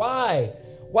estate. Why?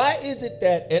 Why is it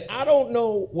that, and I don't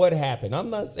know what happened. I'm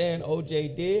not saying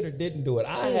OJ did or didn't do it.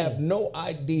 I have no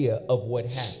idea of what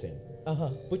happened.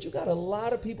 But you got a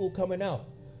lot of people coming out.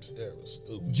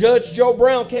 Judge Joe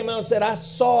Brown came out and said, I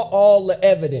saw all the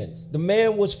evidence. The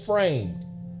man was framed.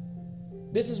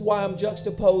 This is why I'm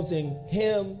juxtaposing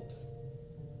him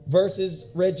versus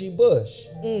Reggie Bush.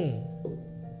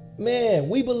 Man,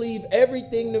 we believe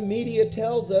everything the media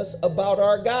tells us about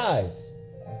our guys.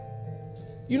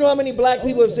 You know how many black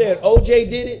people have said OJ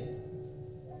did it?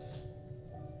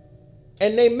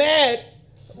 And they mad.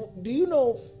 Do you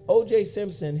know OJ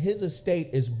Simpson, his estate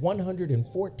is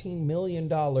 $114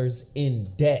 million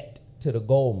in debt to the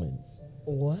Goldmans.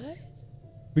 What?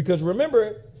 Because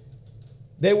remember,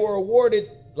 they were awarded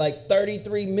like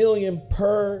 $33 million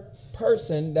per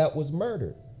person that was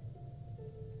murdered.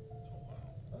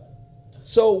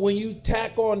 So when you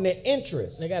tack on the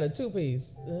interest, they got a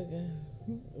two-piece. Okay.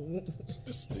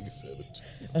 This nigga said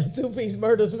a two-piece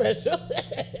murder special.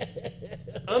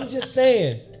 I'm just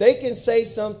saying, they can say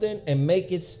something and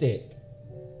make it stick.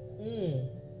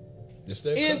 It's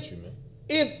their country, man.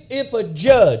 If a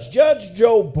Judge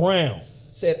Joe Brown,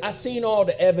 said, I seen all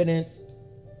the evidence,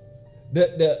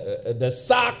 the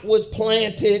sock was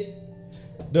planted,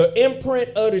 the imprint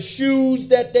of the shoes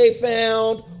that they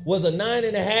found was a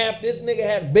 9.5. This nigga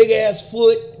had a big ass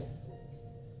foot.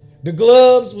 The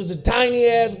gloves was a tiny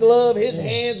ass glove. His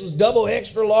hands was double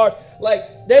extra large.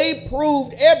 Like, they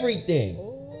proved everything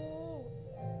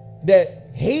that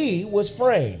he was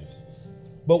framed.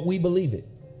 But we believe it.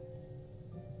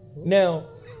 Now,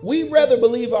 we'd rather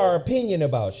believe our opinion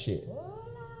about shit.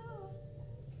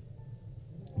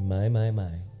 My.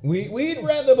 We'd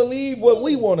rather believe what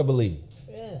we want to believe.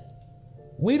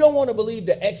 We don't want to believe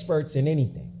the experts in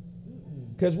anything.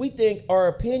 Because we think our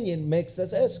opinion makes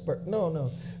us expert.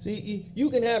 No. See, you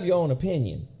can have your own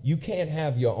opinion. You can't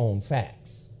have your own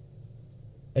facts.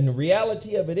 And the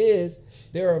reality of it is,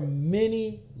 there are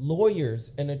many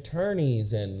lawyers and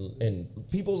attorneys and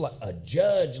people like a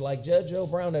judge like Judge Joe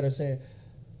Brown that are saying,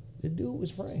 the dude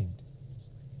was framed.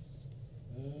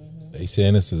 They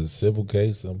saying it's a civil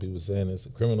case. Some people saying it's a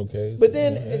criminal case. But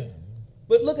then,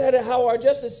 but look at how our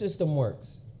justice system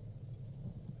works.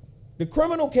 The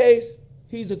criminal case,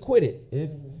 he's acquitted.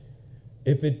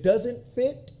 If it doesn't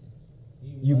fit,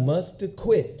 you must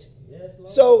acquit.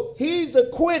 So he's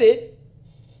acquitted,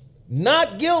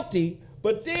 not guilty,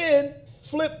 but then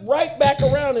flip right back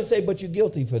around and say, but you're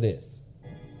guilty for this.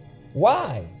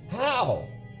 Why? How?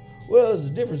 Well, it's a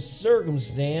different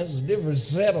circumstance, a different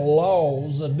set of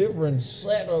laws, a different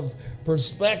set of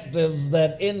perspectives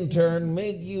that in turn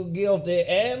make you guilty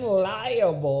and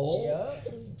liable.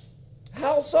 Yeah.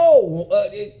 How so?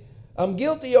 I'm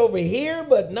guilty over here,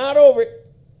 but not over.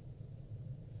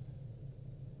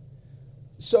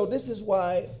 So this is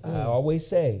why I always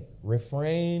say,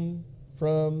 refrain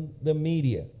from the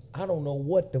media. I don't know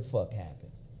what the fuck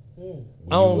happened.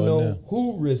 I don't know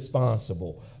who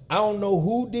responsible. I don't know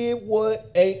who did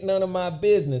what. Ain't none of my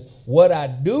business. What I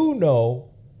do know,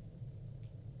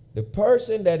 the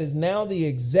person that is now the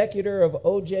executor of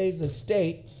OJ's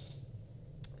estate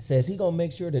says he gonna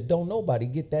make sure that don't nobody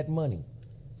get that money.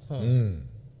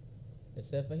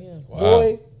 Except for him. Wow.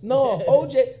 Boy, no,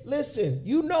 OJ, listen,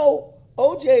 you know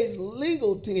OJ's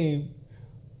legal team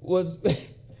was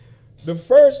the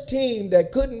first team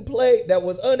that couldn't play, that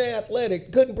was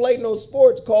unathletic, couldn't play no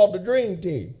sports, called the Dream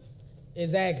Team.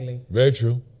 Exactly. Very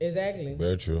true. Exactly.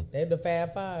 Very true. They're the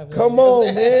Fab Five. Come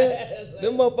on, man.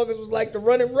 Them motherfuckers was like the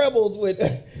Running Rebels with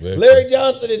Larry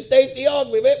Johnson and Stacey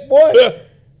Augman. Man, boy,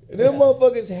 them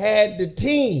motherfuckers had the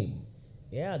team.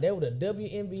 Yeah, they were the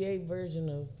WNBA version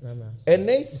of. And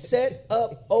they set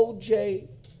up OJ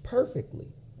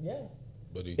perfectly. Yeah.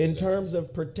 In terms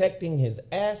of protecting his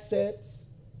assets,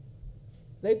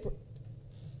 they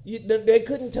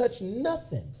couldn't touch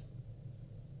nothing.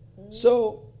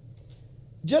 So,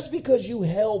 just because you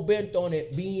hell bent on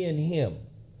it being him,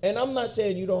 and I'm not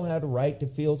saying you don't have the right to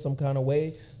feel some kind of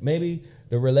way. Maybe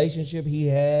the relationship he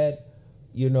had,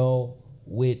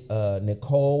 with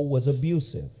Nicole was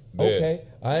abusive. Yeah. Okay,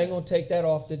 I ain't gonna take that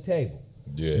off the table.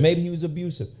 Yeah. Maybe he was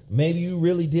abusive. Maybe you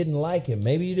really didn't like him.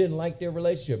 Maybe you didn't like their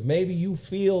relationship. Maybe you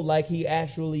feel like he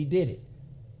actually did it.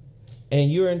 And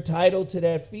you're entitled to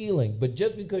that feeling. But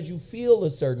just because you feel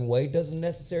a certain way doesn't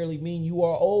necessarily mean you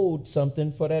are owed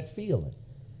something for that feeling.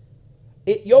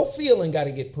 Your feeling got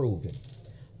to get proven.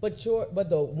 But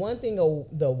the one thing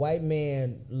the white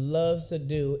man loves to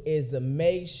do is to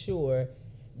make sure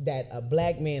that a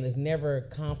black man is never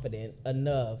confident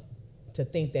enough to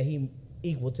think that he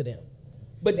equal to them.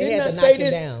 But They didn't had I to say knock him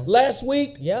this down. last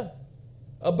week Yeah.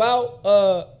 about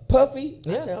Puffy?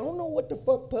 I Yeah. said, I don't know what the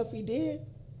fuck Puffy did.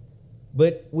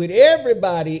 But with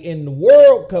everybody in the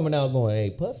world coming out going,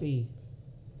 hey, Puffy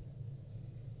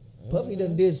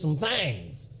done did some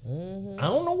things. I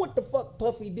don't know what the fuck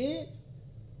Puffy did.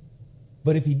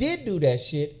 But if he did do that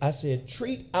shit, I said,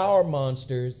 treat our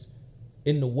monsters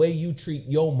in the way you treat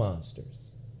your monsters.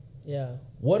 Yeah.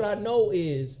 What I know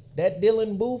is that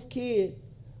Dylan Booth kid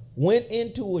went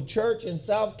into a church in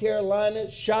South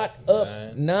Carolina, shot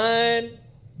up 9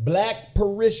 black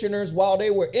parishioners while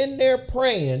they were in there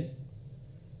praying,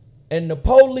 and the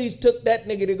police took that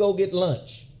nigga to go get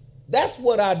lunch. That's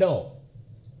what I know.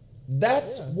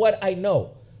 That's what I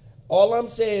know. All I'm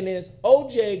saying is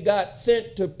OJ got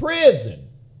sent to prison.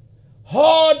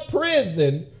 Hard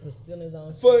prison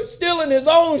for stealing his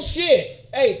own shit.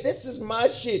 Hey, this is my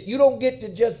shit. You don't get to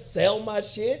just sell my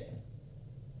shit.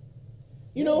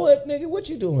 You know what, nigga? What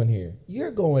you doing here?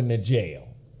 You're going to jail.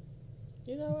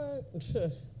 You know what?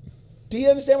 Do you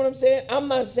understand what I'm saying? I'm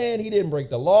not saying he didn't break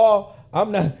the law.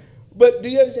 I'm not. But do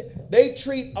you understand? They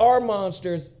treat our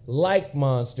monsters like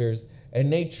monsters,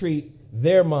 and they treat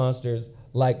their monsters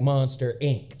like Monster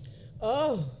Inc.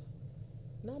 Oh.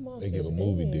 Not Monster. They get a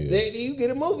movie deal. You get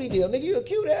a movie deal. Nigga, you a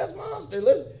cute ass monster.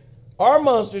 Listen, our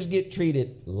monsters get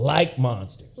treated like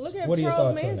monsters. Look at what are your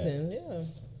Charles thoughts Manson. on that?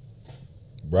 Yeah.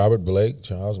 Robert Blake,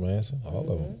 Charles Manson, all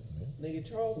of them. Nigga,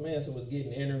 Charles Manson was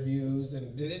getting interviews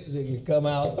and this nigga come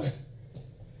out.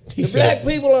 He The said,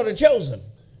 black people are the chosen.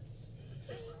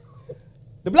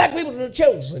 The black people are the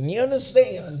chosen. You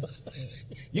understand?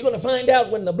 You're going to find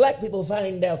out when the black people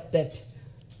find out that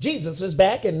Jesus is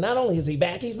back, and not only is he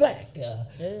back, he's black.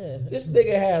 This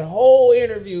nigga had whole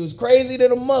interviews, crazy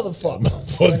than a motherfucker.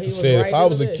 Motherfucker said, if I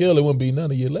was a killer, it wouldn't be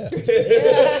none of you left.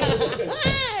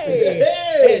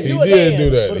 Hey, He did do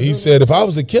that. He said, if I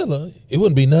was a killer, it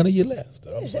wouldn't be none of you left.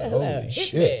 I was like, holy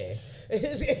shit. That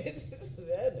nigga's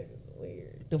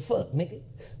weird. The fuck, nigga?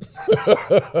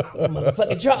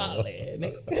 Motherfucking Charlie,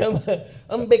 nigga.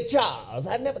 I'm Big Charles.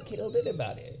 I never killed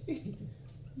anybody.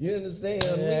 You understand?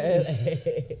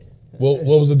 What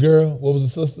was the girl? What was the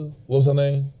sister? What was her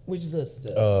name? Which sister?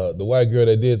 The white girl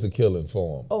that did the killing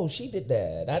for him. Oh, she did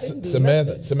that. I didn't do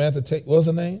Samantha. nothing. Samantha Tate. What was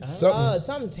her name?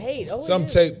 Something Tate. Oh, Some yeah.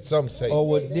 Tate. Some Tate.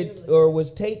 Or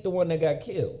was Tate the one that got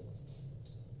killed?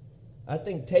 I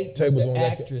think Tate was was the one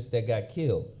that actress that got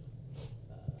killed.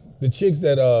 The chicks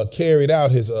that carried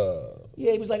out his.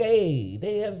 Yeah, he was like, hey,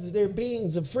 they have their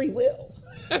beings of free will.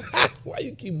 Why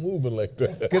you keep moving like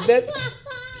that? Because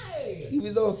he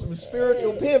was on some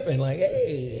spiritual pimping. Like,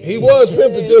 hey. He was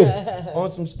pimping too. On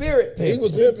some spirit pimping. He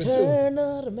was pimping too. Turn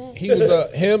of the man. He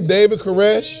was him, David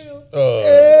Koresh,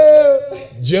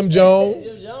 Jim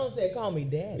Jones. Jim Jones said, call me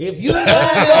daddy. If you don't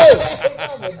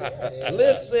vote,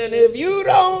 listen, if you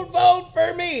don't vote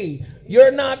for me,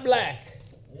 you're not black.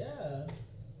 Yeah.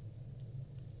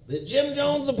 The Jim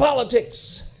Jones of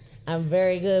politics. I'm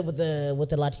very good with the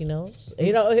Latinos.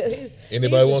 You know.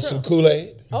 Anybody want some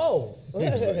Kool-Aid? Oh.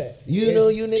 You know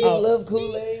you niggas love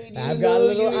Kool-Aid. I've got a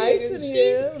little ice in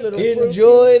here.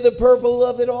 Enjoy the purple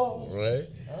of it all. Right.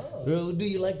 So, do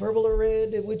you like purple or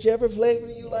red? Whichever flavor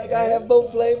you like. I have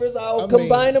both flavors. I'll I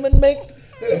combine them and make.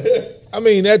 I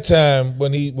mean, that time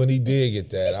when he did get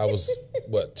that, I was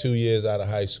 2 years out of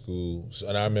high school,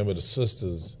 and I remember the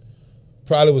sisters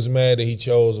probably was mad that he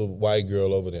chose a white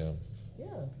girl over them. Yeah.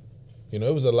 You know,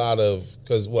 it was a lot of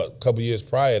because a couple years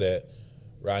prior to that,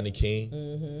 Rodney King.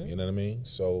 You know what I mean?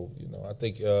 So I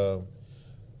think I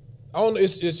don't know.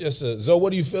 It's just Zoe. What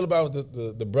do you feel about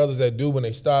the brothers that do when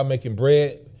they start making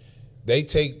bread? They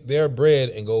take their bread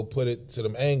and go put it to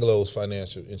them Anglo's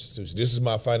financial institution. This is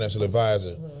my financial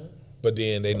advisor, but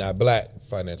then they're not black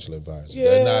financial advisors.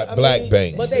 They're not black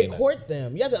banks. But they court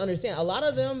them. You have to understand. A lot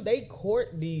of them, they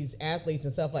court these athletes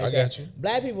and stuff like that. I got you.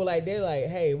 Black people, they're like,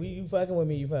 hey, you fucking with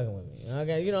me, you fucking with me.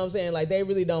 Okay, you know what I'm saying? Like, they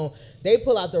really don't. They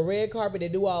pull out the red carpet, they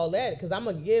do all that, because I'm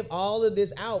going to give all of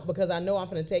this out because I know I'm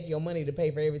going to take your money to pay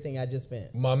for everything I just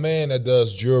spent. My man that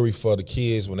does jewelry for the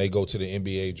kids when they go to the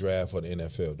NBA draft or the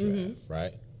NFL draft,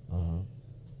 right?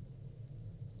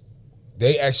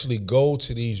 They actually go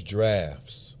to these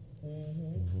drafts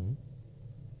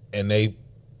and they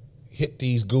hit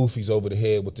these goofies over the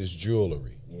head with this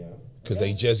jewelry. Yeah. Because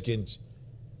they just getting...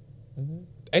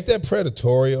 Ain't that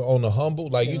predatory on the humble?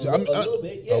 Like a little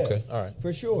bit, yeah. Okay, all right.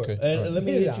 For sure. Okay, And all right. let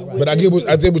me hit you with But I this,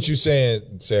 get what you're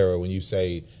saying, Sarah, when you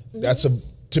say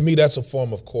to me that's a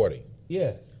form of courting.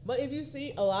 Yeah. But if you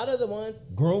see a lot of the ones,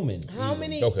 Grooming. how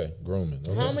many? Okay, grooming.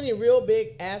 Okay. How many real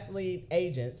big athlete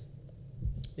agents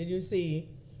did you see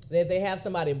that they have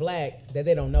somebody black that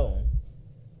they don't know?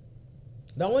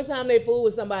 The only time they fool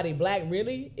with somebody black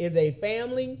really is they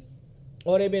family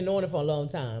or they've been knowing it for a long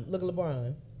time. Look at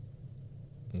LeBron.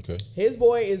 Okay. His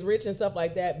boy is rich and stuff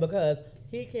like that because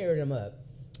he carried him up.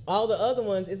 All the other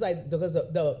ones, it's like because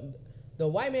the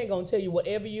white man gonna tell you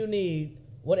whatever you need,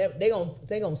 whatever they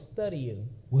gonna study you.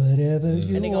 Whatever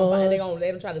you And they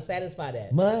gonna try to satisfy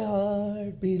that. My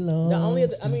heart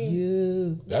belongs to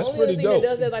you. That's the only pretty other thing dope. that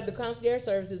does that, like the concierge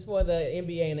services for the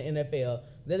NBA and the NFL,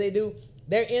 that they do.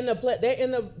 They're in the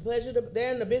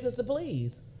business to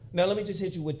please. Now let me just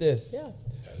hit you with this. Yeah.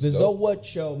 The That's dope. ZoWhat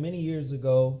show many years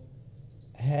ago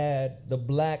had the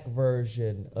black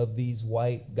version of these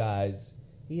white guys.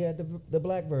 He had the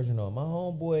black version on. My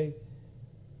homeboy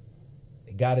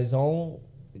got his own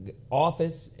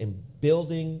office and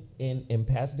building in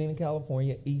Pasadena,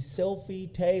 California.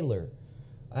 Isilfi Taylor.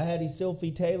 I had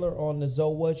Isilfi Taylor on the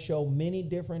ZoWhat show many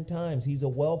different times. He's a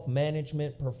wealth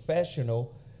management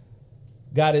professional.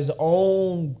 Got his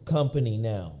own company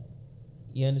now.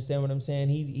 You understand what I'm saying?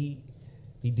 He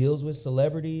deals with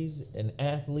celebrities and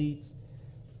athletes.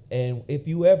 And if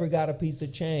you ever got a piece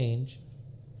of change,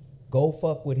 go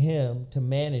fuck with him to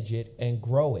manage it and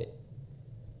grow it.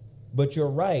 But you're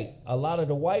right. A lot of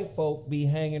the white folk be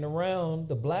hanging around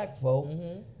the black folk,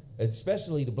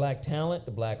 especially the black talent,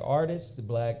 the black artists, the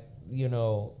black,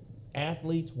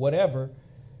 athletes, whatever,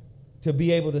 to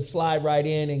be able to slide right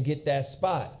in and get that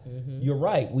spot. You're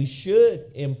right. We should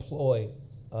employ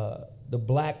the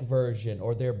black version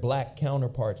or their black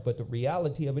counterparts. But the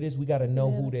reality of it is we got to know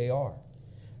who they are.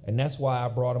 And that's why I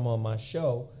brought him on my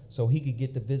show, so he could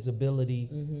get the visibility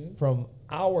from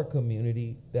our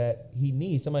community that he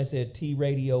needs. Somebody said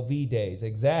T-Radio V-Days.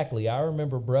 Exactly. I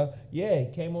remember, bruh. Yeah,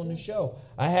 he came on the show.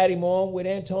 I had him on with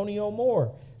Antonio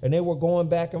Moore, and they were going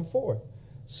back and forth.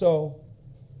 So,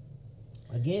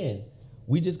 again,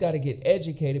 we just got to get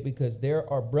educated because there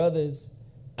are brothers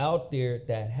out there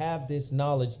that have this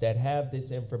knowledge, that have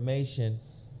this information,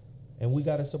 and we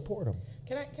got to support them.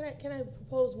 Can I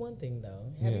propose one thing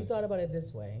though? Have you thought about it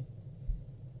this way?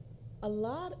 A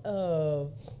lot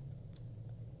of,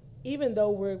 even though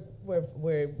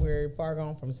we're far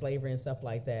gone from slavery and stuff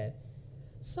like that,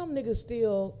 some niggas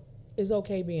still is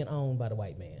okay being owned by the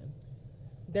white man.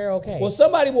 They're okay. Well,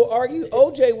 somebody will argue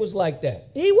OJ was like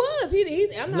that. He was.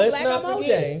 I'm not Let's black. not I'm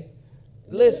forget. OJ.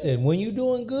 Listen, when you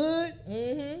doing good,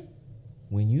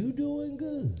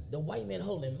 The white man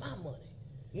holding my money.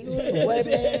 you know, the white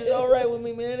man is all right with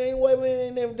me, man. Ain't white man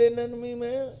ain't never did nothing to me,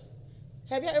 man.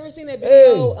 Have y'all ever seen that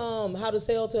video, How to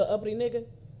Sell to an Uppity Nigga?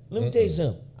 Let me tell you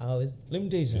something. Let me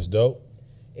tell you something. It's dope.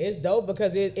 It's dope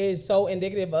because it is so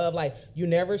indicative of, like, you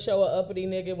never show an uppity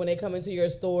nigga when they come into your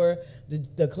store,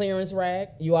 the clearance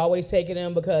rack. You always take it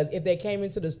in because if they came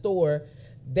into the store,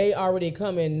 they already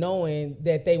come in knowing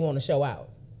that they want to show out.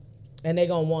 And they're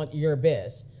going to want your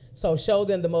best. So show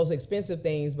them the most expensive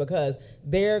things because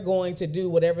they're going to do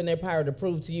whatever in their power to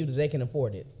prove to you that they can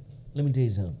afford it. Let me tell you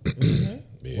something.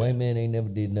 Yeah. White man ain't never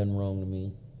did nothing wrong to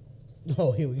me.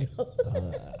 Oh, here we go.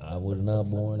 I was not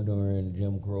born during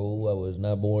Jim Crow. I was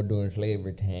not born during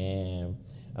slavery time.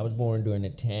 I was born during a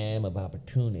time of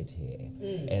opportunity.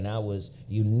 And I was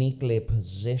uniquely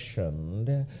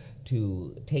positioned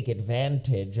to take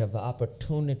advantage of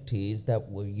opportunities that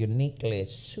were uniquely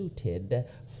suited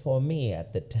for me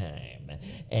at the time.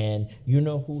 And you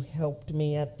know who helped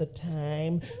me at the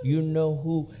time? You know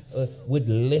who would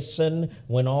listen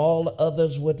when all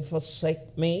others would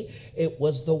forsake me? It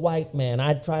was the white man.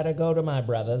 I'd try to go to my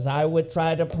brothers. I would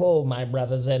try to pull my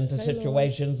brothers into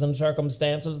situations and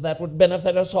circumstances that would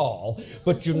benefit us all.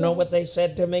 But you know what they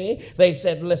said to me? They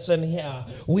said, listen here,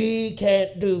 we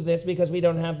can't do this because we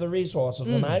don't have the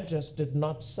resources. And I just did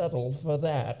not settle for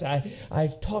that. I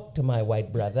talked to my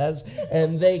white brothers,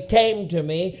 and they came to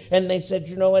me, and they said,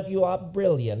 you know what, you are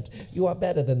brilliant. You are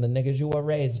better than the niggas you were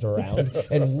raised around,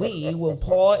 and we will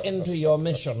pour into your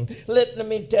mission. Let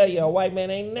me tell you, a white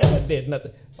man ain't never did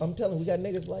nothing. I'm telling you, we got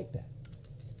niggas like that.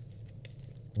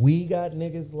 We got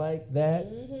niggas like that.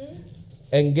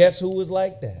 And guess who was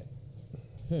like that?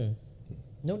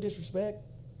 No disrespect.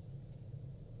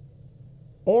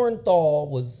 Orenthal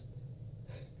was...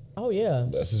 Oh, yeah.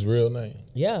 That's his real name.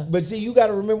 Yeah. But see, you got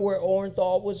to remember where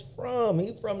Orenthal was from.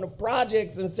 He from the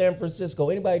projects in San Francisco.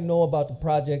 Anybody know about the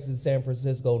projects in San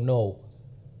Francisco? No.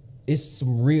 It's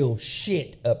some real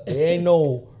shit up there. Ain't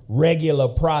no regular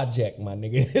project, my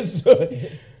nigga.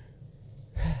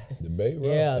 The Bay Rough.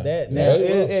 Yeah,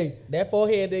 that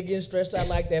forehead that getting stretched out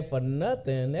like that for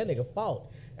nothing. That nigga fought.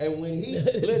 And when he,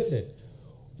 listen,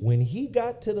 When he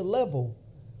got to the level,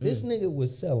 this nigga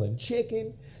was selling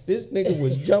chicken. This nigga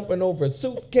was jumping over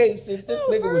suitcases. This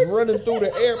nigga was running through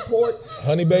the airport.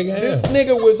 Honey bacon ham. This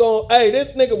nigga was on,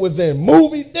 this nigga was in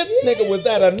movies. This nigga was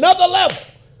at another level.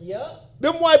 Yep.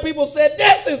 Them white people said,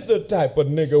 this is the type of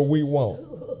nigga we want.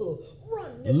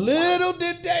 Little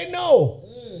did they know.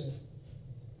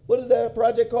 What is that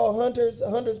project called? Hunters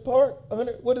Park?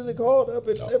 What is it called up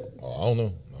in I don't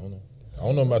know. I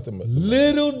don't know about them.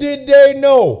 Little did they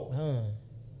know.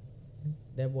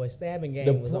 That boy stabbing game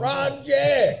The was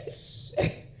projects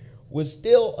was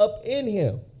still up in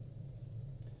him.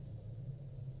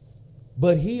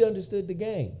 But he understood the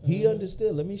game. He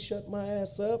understood, let me shut my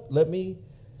ass up. Let me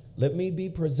be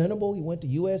presentable. He went to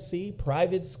USC,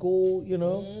 private school, you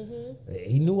know.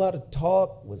 He knew how to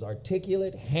talk, was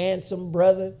articulate, handsome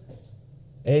brother.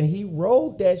 And he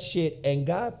rode that shit and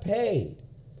got paid.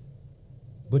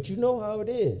 But you know how it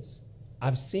is.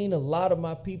 I've seen a lot of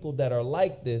my people that are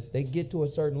like this. They get to a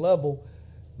certain level,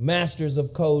 masters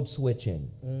of code switching.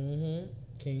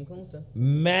 King Kunta.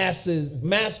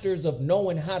 Masters of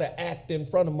knowing how to act in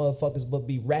front of motherfuckers, but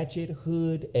be ratchet,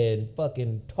 hood, and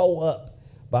fucking toe up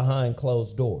behind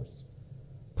closed doors.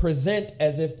 Present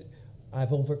as if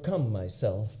I've overcome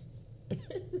myself. What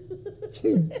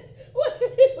he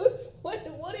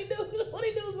do,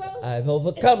 so? I've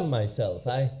overcome myself.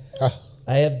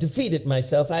 I have defeated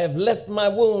myself. I have left my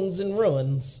wounds in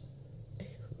ruins.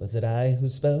 Was it I who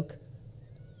spoke?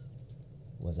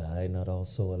 Was I not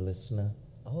also a listener?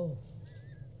 Oh.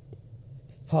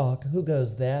 Hark, who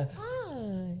goes there?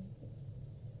 Hi.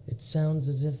 It sounds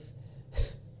as if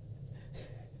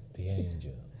The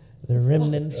angels. the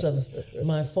remnants of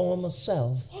my former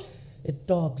self. It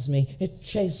dogs me. It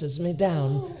chases me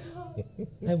down.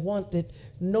 I want it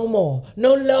no more.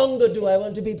 No longer do I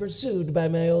want to be pursued by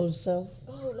my old self.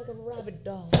 Oh, look at a rabbit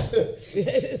dog.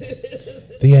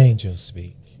 The angels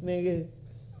speak. Nigga,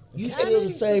 you still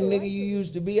the same nigga you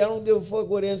used to be. I don't give a fuck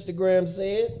what Instagram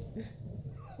said.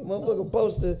 Motherfucker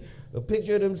posted a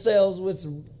picture of themselves with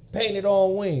some painted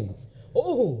on wings.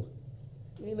 Oh.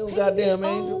 Ain't no goddamn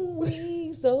angel. On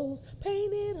wings, those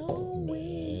painted on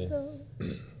wings.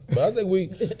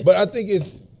 But I think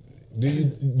it's. Do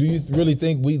you really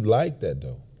think we like that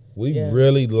though? We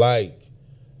really like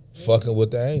fucking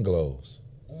with the Anglos.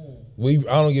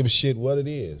 I don't give a shit what it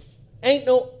is. Ain't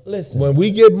no, listen. When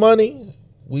we get money,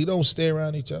 we don't stay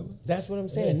around each other That's what I'm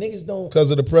saying. Niggas don't.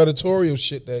 because of the predatorial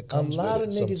shit that A comes with it. lot of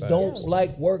niggas sometimes. don't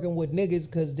like working with niggas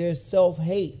because there's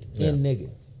self-hate in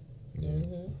niggas.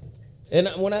 And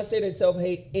when I say there's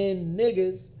self-hate in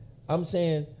niggas, I'm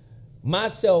saying my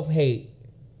self-hate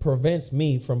prevents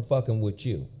me from fucking with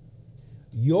you.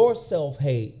 Your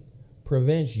self-hate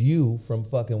prevents you from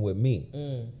fucking with me.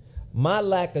 My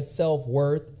lack of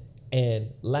self-worth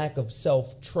and lack of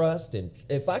self-trust, and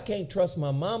if I can't trust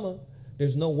my mama,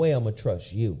 there's no way I'm gonna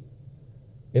trust you.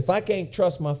 If I can't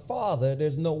trust my father,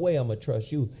 there's no way I'm gonna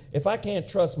trust you. If I can't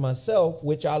trust myself,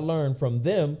 which I learned from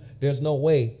them, there's no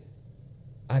way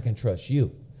I can trust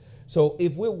you. So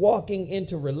if we're walking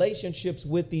into relationships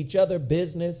with each other,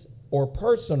 business or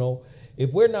personal,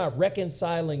 if we're not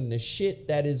reconciling the shit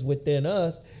that is within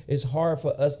us, it's hard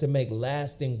for us to make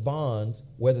lasting bonds,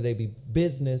 whether they be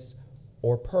business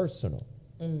or personal.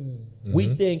 We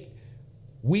think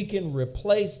we can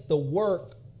replace the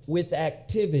work with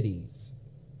activities.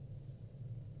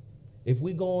 If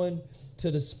we're going to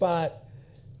the spot,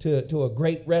 to a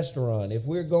great restaurant, if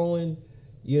we're going,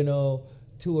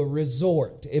 to a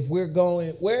resort, if we're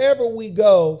going, wherever we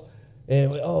go,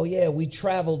 and we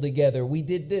traveled together, we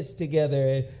did this together,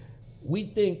 and we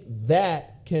think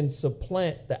that can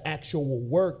supplant the actual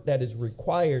work that is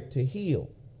required to heal.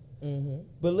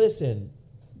 But listen,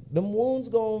 them wounds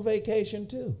go on vacation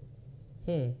too.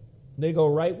 They go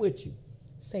right with you.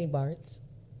 St. Bart's.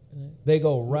 They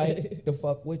go right the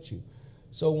fuck with you.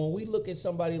 So when we look at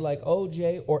somebody like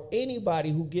OJ or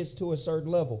anybody who gets to a certain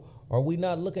level, are we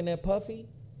not looking at Puffy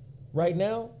right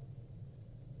now?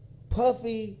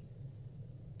 Puffy,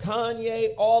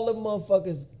 Kanye, all the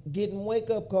motherfuckers getting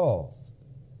wake-up calls.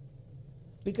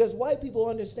 Because white people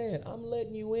understand, I'm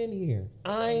letting you in here.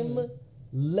 I'm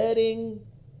letting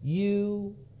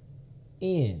you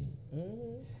in.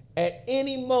 At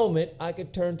any moment, I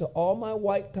could turn to all my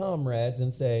white comrades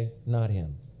and say, not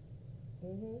him.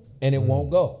 And it won't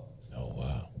go. Oh,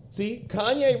 wow. See,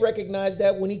 Kanye recognized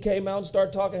that when he came out and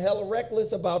started talking hella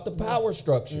reckless about the power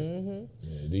structure.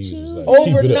 Adidas was like,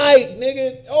 Overnight,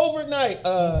 nigga. Overnight.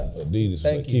 Adidas was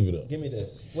Thank like, you. keep it up. Give me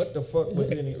this. What the fuck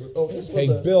was in here? Oh, this was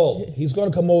Hey, Bill, he's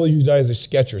going to come over you guys as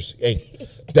Skechers. Hey,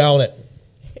 down it.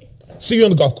 See you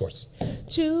on the golf course.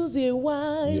 choosy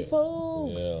white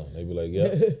folks. Yeah, they be like,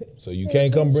 yeah. So you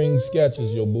can't come bring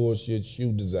Skechers, your bullshit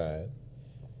shoe design.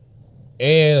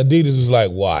 And Adidas was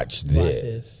like, watch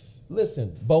this.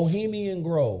 Listen, Bohemian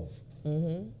Grove.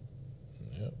 Mm-hmm.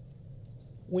 Yep.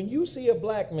 When you see a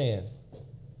black man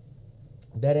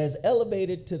that has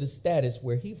elevated to the status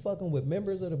where he fucking with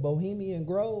members of the Bohemian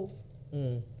Grove,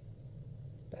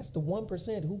 that's the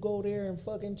 1% who go there and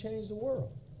fucking change the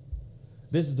world.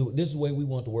 This is the way we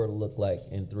want the world to look like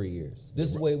in 3 years. This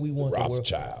is the way we want the world.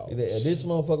 Rothschild. This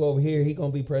motherfucker over here, he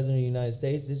gonna be president of the United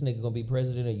States. This nigga gonna be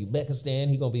president of Uzbekistan.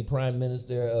 He gonna be prime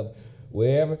minister of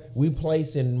wherever. We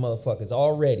placing motherfuckers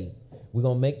already. We're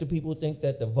gonna make the people think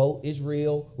that the vote is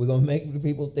real. We're gonna make the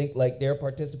people think like they're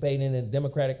participating in the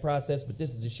democratic process. But this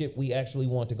is the shit we actually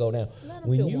want to go down.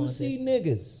 When you see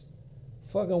niggas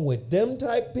fucking with them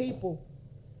type people,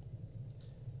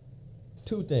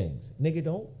 two things, nigga,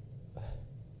 don't.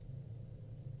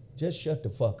 Just shut the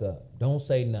fuck up. Don't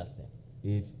say nothing.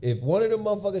 If one of them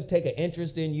motherfuckers take an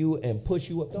interest in you and push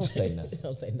you up, don't say nothing.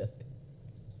 Don't say nothing.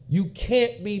 You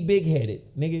can't be big-headed,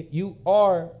 nigga. You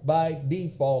are, by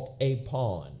default, a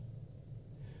pawn.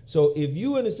 So if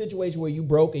you in a situation where you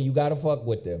broke and you gotta fuck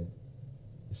with them,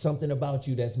 something about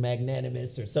you that's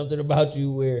magnanimous or something about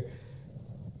you where,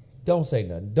 don't say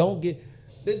nothing.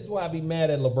 This is why I be mad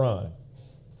at LeBron.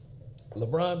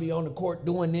 LeBron be on the court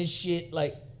doing this shit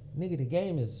like, nigga, the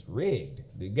game is rigged.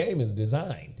 The game is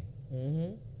designed.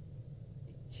 Mm-hmm.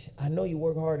 I know you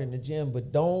work hard in the gym,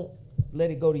 but don't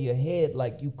let it go to your head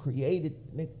like you created.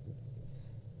 Nigga,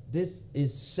 this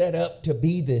is set up to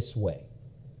be this way.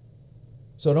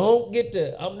 So don't get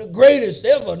to, I'm the greatest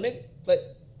ever, nigga.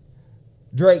 But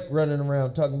Drake running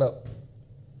around talking about,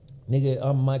 nigga,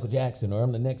 I'm Michael Jackson or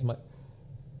I'm the next Mike.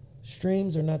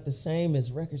 Streams are not the same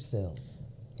as record sales.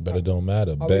 But it don't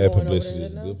matter. Bad publicity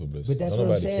is good publicity. But that's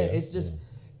what I'm saying. Care. It's just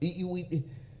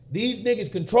these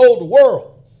niggas control the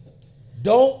world.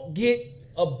 Don't get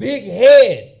a big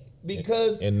head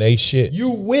because and they shit. You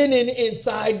winning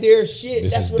inside their shit.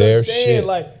 This that's is what their I'm saying. shit.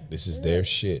 Like this is their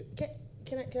shit.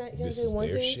 Can I this say is one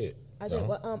their thing? shit. I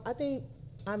think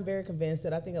I'm very convinced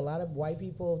that I think a lot of white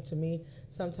people, to me,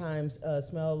 sometimes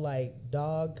smell like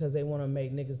dog because they want to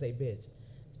make niggas they bitch.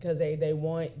 Because they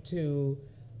want to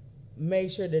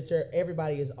make sure that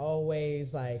everybody is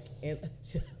always like. That's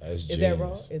is genius. that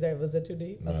wrong? Was that too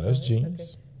deep? No, that's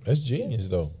genius. Okay. That's genius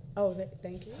though. Oh,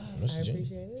 thank you. That's I genius.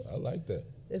 appreciate it. I like that.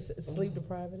 It's sleep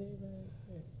deprived.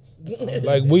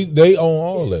 Like they own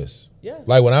all this. Yeah.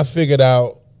 Like when I figured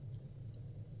out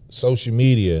social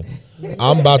media,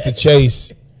 I'm about to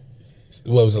chase.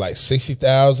 What was it, like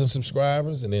 60,000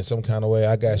 subscribers, and then some kind of way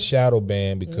I got shadow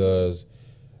banned because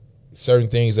certain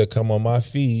things that come on my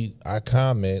feed, I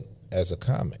comment as a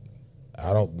comment.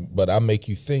 I don't, but I make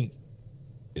you think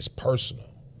it's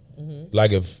personal.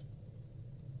 Like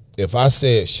if I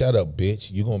said "shut up,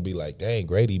 bitch," you're gonna be like, "Dang,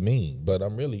 Grady mean," but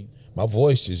I'm really, my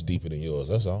voice just deeper than yours.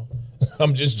 That's all.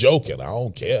 I'm just joking. I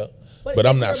don't care, but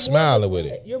I'm not smiling with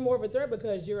it. You're more of a threat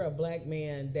because you're a black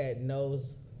man that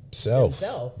knows himself.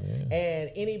 Yeah.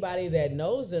 And anybody that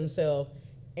knows themselves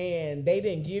and they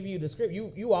didn't give you the script,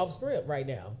 you off script right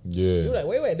now. Yeah. You're like,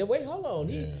 wait, hold on.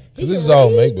 Because this is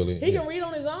all make believe. He can read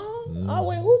on his own. Oh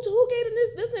wait, who gave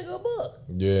this nigga a book?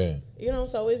 Yeah. You know,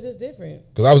 so it's just different.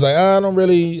 Because I was like, I don't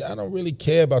really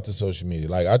care about the social media.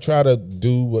 Like I try to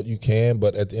do what you can,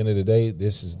 but at the end of the day,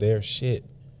 this is their shit.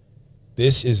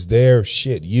 This is their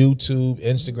shit. YouTube,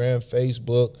 Instagram,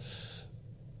 Facebook,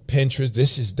 Pinterest.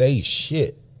 This is their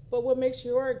shit. But what makes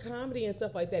your comedy and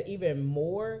stuff like that even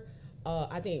more,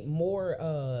 I think, more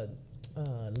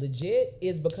legit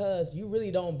is because you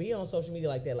really don't be on social media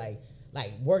like that, like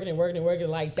working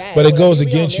like that. But it goes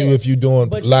against you if you're doing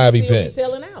live events. Be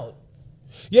selling out.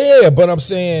 Yeah, but I'm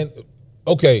saying,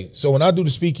 okay, so when I do the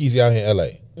speakeasy out here in LA,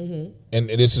 and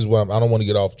this is what I don't want to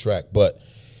get off track, but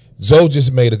Zoe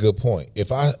just made a good point.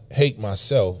 If I hate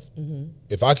myself,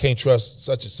 if I can't trust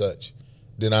such and such,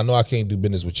 then I know I can't do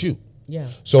business with you. Yeah.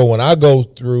 So when I go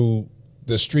through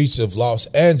the streets of Los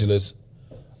Angeles,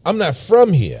 I'm not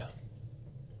from here.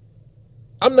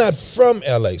 I'm not from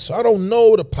LA, so I don't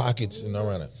know the pockets and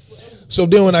around it. So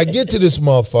then when I get to this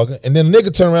motherfucker, and then the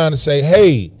nigga turn around and say,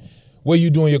 "Hey, where you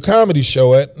doing your comedy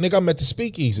show at?" Nigga, I'm at the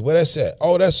Speakeasy. Where that's at?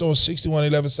 Oh, that's on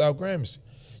 6111 South Gramercy.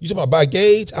 You talking about by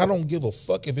gauge? I don't give a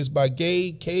fuck if it's by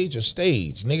gauge, cage, or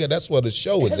stage. Nigga, that's where the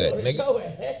show is at,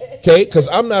 nigga. Okay? Because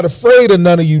I'm not afraid of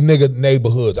none of you nigga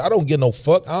neighborhoods. I don't get no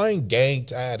fuck. I ain't gang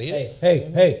tied here.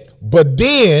 Hey. But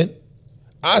then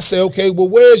I say, okay, well,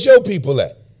 where's your people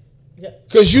at?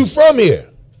 Because you from here.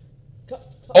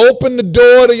 Open the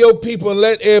door to your people and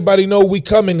let everybody know we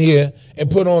coming here and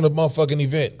put on a motherfucking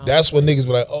event. That's what niggas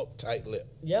be like, oh, tight lip.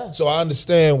 Yeah. So I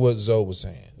understand what Zoe was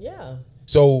saying. Yeah.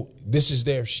 So this is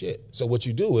their shit. So what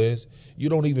you do is you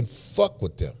don't even fuck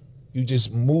with them. You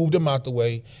just move them out the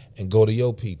way and go to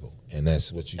your people. And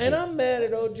that's what you do. And I'm mad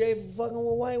at OJ for fucking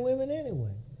with white women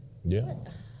anyway. Yeah. Here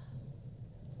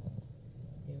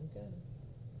we go.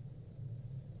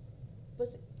 But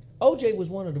OJ was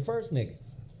one of the first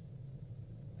niggas.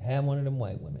 Had one of them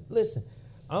white women. Listen,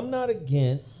 I'm not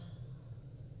against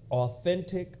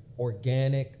authentic,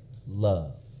 organic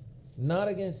love. Not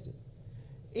against it.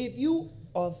 If you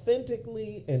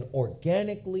authentically and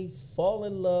organically fall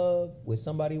in love with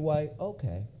somebody white,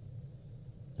 okay.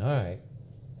 All right.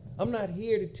 I'm not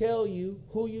here to tell you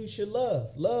who you should love.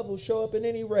 Love will show up in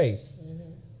any race.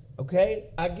 Mm-hmm. Okay?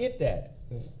 I get that.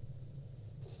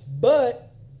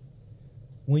 But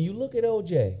when you look at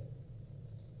OJ,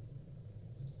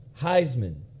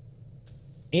 Heisman,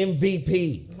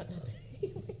 MVP,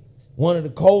 one of the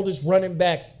coldest running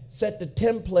backs, set the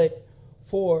template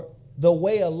for the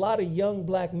way a lot of young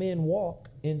black men walk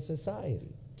in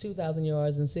society. 2,000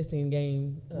 yards in 16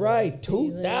 game. Right,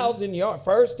 2,000 yards.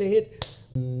 First to hit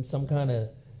some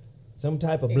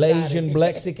type of Blasian,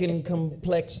 Blexican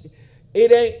complexion.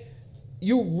 It ain't,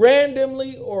 you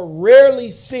randomly or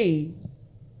rarely see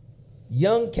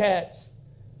young cats,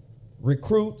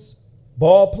 recruits,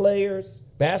 ball players,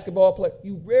 basketball players.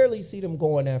 You rarely see them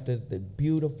going after the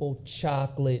beautiful,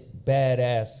 chocolate,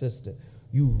 badass sister.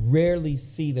 You rarely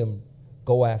see them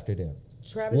go after them.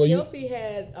 Travis Kelce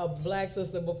had a black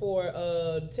sister before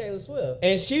Taylor Swift.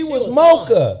 And she was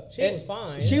mocha. Fine. She was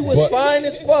fine. She was fine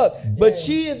as fuck. But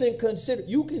she isn't considered.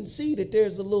 You can see that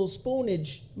there's a little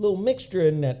spoonage, little mixture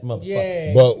in that motherfucker.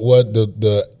 Yeah. But what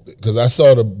because I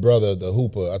saw the brother, the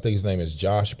hooper, I think his name is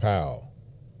Josh Powell,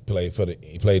 he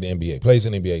played the NBA, plays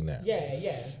in the NBA now.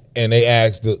 Yeah. And they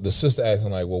asked, the sister asked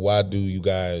him like, well, why do you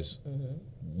guys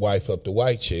wife up the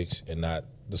white chicks and not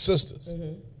the sisters?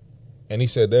 Mm-hmm. And he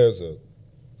said there's a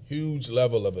huge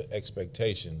level of an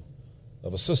expectation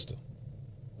of a sister.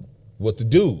 What to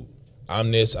do?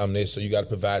 I'm this, so you got to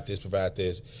provide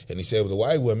this. And he said with the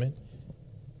white women,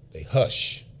 they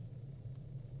hush.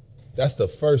 That's the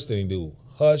first thing they do,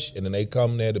 hush, and then they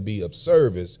come there to be of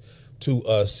service to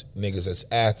us niggas as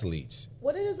athletes.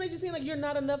 What does this make you seem like you're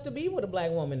not enough to be with a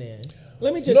black woman in?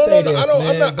 Let me just say this,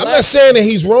 I'm not saying that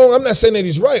he's wrong. I'm not saying that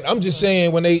he's right. I'm just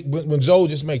saying when Zoe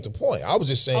just make the point. I was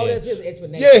just saying. Oh, that's his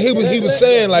explanation. Yeah, he was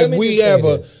saying like we have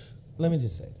a. Let me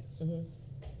just say this. Mm-hmm.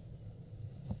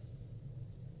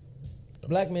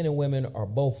 Black men and women are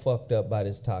both fucked up by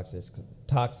this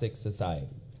toxic society.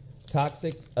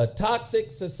 A toxic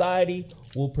society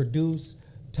will produce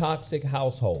toxic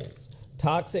households.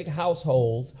 Toxic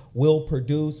households will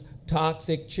produce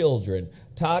toxic children.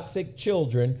 Toxic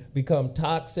children become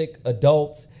toxic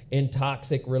adults in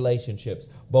toxic relationships.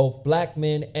 Both black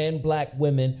men and black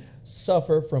women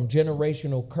suffer from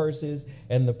generational curses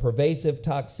and the pervasive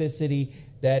toxicity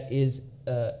that is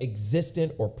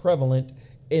existent or prevalent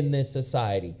in this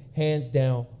society. Hands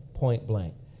down, point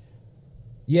blank.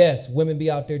 Yes, women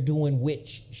be out there doing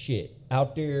witch shit.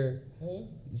 Out there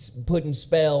putting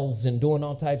spells and doing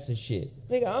all types of shit.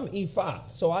 Nigga, I'm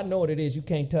E5, so I know what it is. You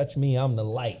can't touch me. I'm the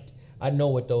light. I know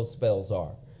what those spells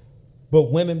are.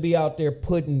 But women be out there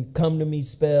putting come to me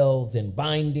spells and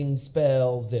binding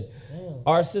spells, and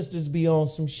our sisters be on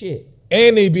some shit.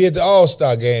 And they be at the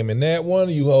All-Star game, and that one of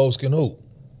you hoes can hoop.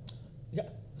 Yeah.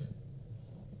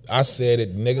 I said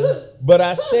it, nigga. But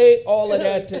I say all of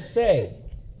that to say.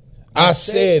 I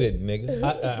said it,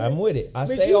 nigga. I'm with it. I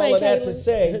say all of that to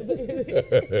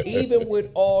say, even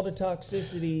with all the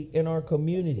toxicity in our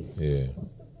community,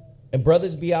 and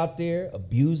brothers be out there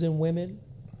abusing women,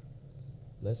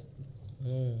 let's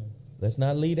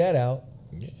not leave that out.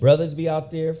 Yeah. Brothers be out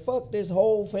there, fuck this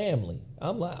whole family.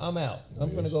 I'm out. I'm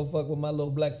finna go fuck with my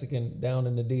little Blexican down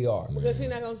in the DR. Because she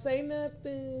not gonna say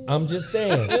nothing. I'm just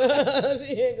saying. She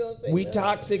ain't gonna say we nothing.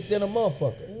 toxic than a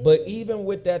motherfucker. But even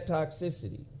with that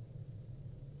toxicity,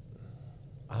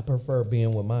 I prefer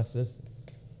being with my sisters.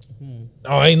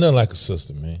 Oh, ain't nothing like a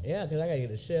sister, man. Yeah, because I got to get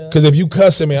a shell. Because if you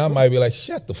cuss at me, I might be like,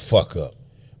 shut the fuck up.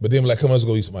 But then like, come on, let's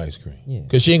go eat some ice cream. Yeah.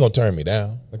 Because she ain't going to turn me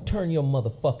down. Or turn your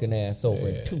motherfucking ass over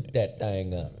and toot that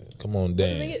thing up. Come on,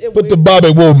 Dan. Put the Bobby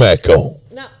Womack on.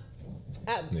 Now,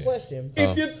 question.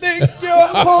 If you think you're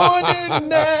haunted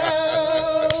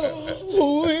now,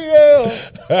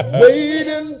 wait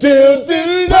until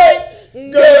this night,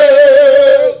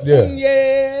 girl.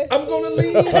 Yeah. I'm going to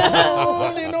lean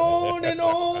on and on and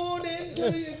on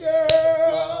into you,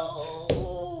 girl.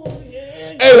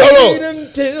 Hey, hold on. Wait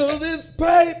until this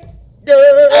pipe,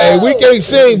 girl. Hey, Hey, we can't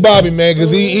sing Bobby, man,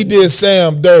 because he did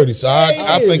Sam dirty. So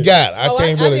I forgot. I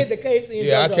can't really.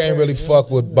 I can't really fuck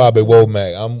with Bobby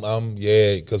Womack. I'm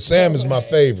because Sam is my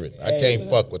favorite. I can't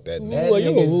fuck with that nigga. Well,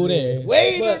 you gonna woo then.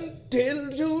 Wait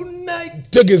until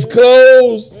tonight. Took his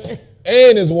clothes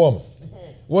and his woman.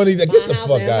 When he get the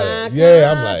fuck out of here.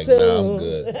 Yeah, I'm like, nah, I'm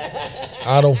good.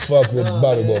 I don't fuck with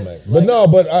Bobby Womack. But no,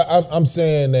 I'm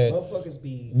saying that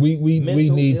we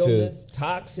need illness, to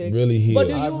toxic, really heal.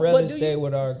 I'd rather stay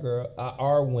with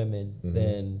our women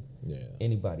than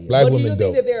anybody else. Black But do women you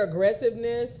don't. think that their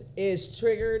aggressiveness is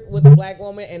triggered with the black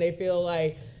woman and they feel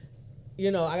like,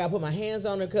 I got to put my hands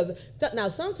on her? Because now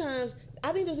sometimes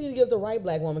I think this needs to give the right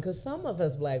black woman, because some of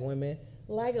us black women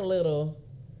like a little,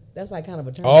 that's like kind of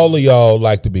a turn. All of y'all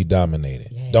like to be dominated.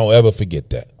 Yeah. Don't ever forget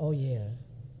that. Oh, yeah.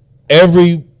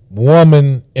 Every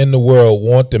woman in the world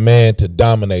want the man to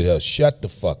dominate her. Shut the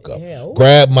fuck up. Yeah,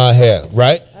 Grab my hair,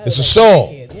 right? It's a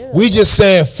song. Yeah. We just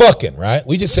saying fucking, right?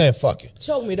 We just saying fucking.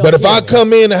 Choke me, don't But if kill I me.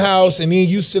 come in the house and then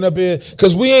you sit up here,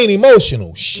 because we ain't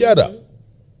emotional. Shut up.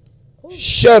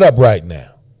 Shut up right now,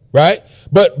 right?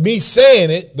 But me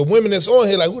saying it, the women that's on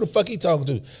here like, who the fuck he talking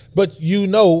to? But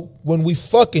when we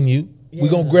fucking you, we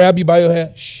gonna grab you by your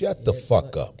hair. Shut the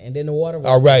fuck up. And then the water.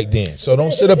 All right then. So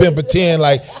don't sit up and pretend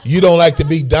like you don't like to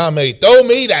be dominated. Throw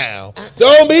me down.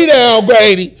 Throw me down,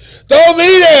 Grady. Throw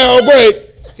me down, Grady.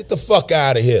 Get the fuck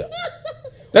out of here.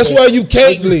 That's why you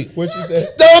can't leave. What she said?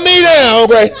 Throw me down,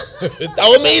 Grady.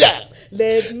 Throw me down.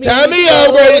 Let me Tie me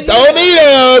up, Grady. Throw me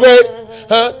down, Grady.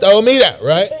 Huh? Throw me down,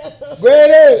 right?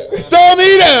 Grady. Throw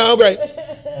me down, Grady.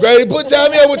 Grady, tie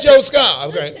me up with your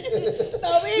scarf, Grady.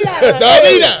 Throw me down. Throw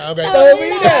me down, Grady. Throw me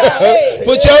down.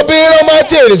 Put your beard on my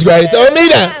titties, Grady. Throw me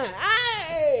down.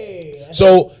 Hey.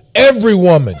 So every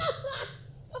woman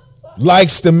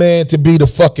likes the man to be the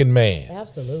fucking man.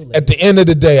 Absolutely. At the end of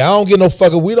the day, I don't get no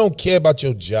fucker. We don't care about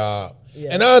your job.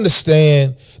 Yeah. And I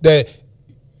understand that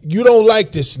you don't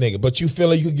like this nigga, but you feel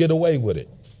like you can get away with it.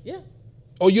 Yeah.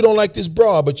 Or you don't like this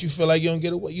bra, but you feel like you're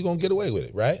gonna get away with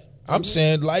it, right? I'm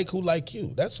saying like who like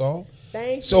you. That's all.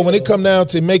 Thank So you. when it come down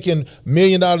to making $1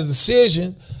 million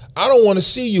decision, I don't want to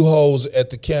see you hoes at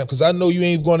the camp, because I know you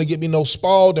ain't going to get me no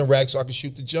Spalding rack so I can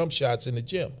shoot the jump shots in the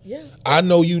gym. Yeah. I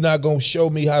know you not going to show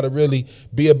me how to really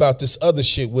be about this other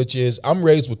shit, which is I'm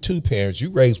raised with 2 parents.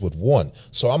 You raised with 1.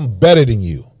 So I'm better than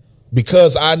you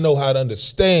because I know how to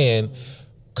understand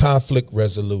conflict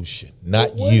resolution,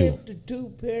 not What you. if the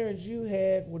 2 parents you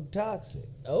had were toxic?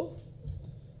 Oh.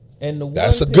 And the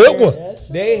That's one a good parent one.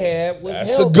 they had was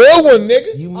That's a healthy. good one,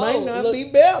 nigga. You might not look, be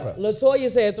better. Latoya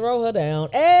said, "Throw her down."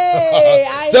 Hey,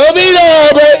 Throw me down,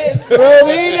 babe. Throw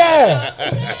me down.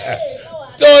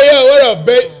 Toya, what up,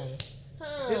 babe?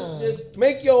 Just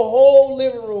make your whole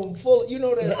living room full. You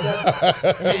know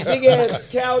that big ass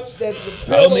couch that's the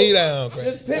Throw pillow. me down, Grady.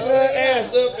 Just pick her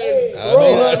ass up and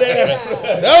throw her down.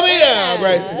 Throw me down,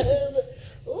 Grady.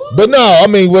 But no, I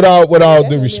mean, with all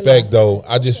due respect, though,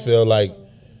 I just feel like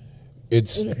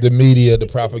it's the media, the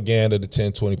propaganda, the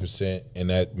 10, 20%, and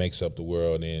that makes up the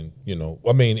world. And,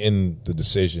 in the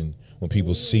decision, when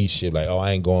people see shit like, oh,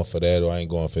 I ain't going for that or I ain't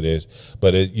going for this.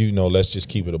 But, let's just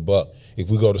keep it a buck. If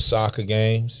we go to soccer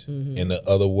games in the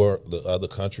other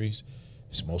countries,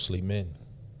 it's mostly men.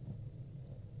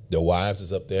 Their wives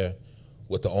is up there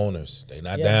with the owners. They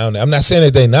not down there. I'm not saying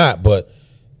that they not, but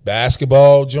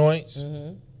basketball joints,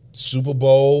 Super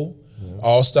Bowl,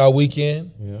 All-Star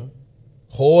Weekend,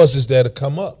 whores is there to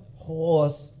come up.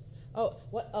 Horse. Oh,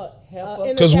 what?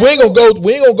 Because we ain't gonna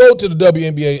go to the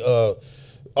WNBA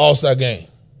All-Star game.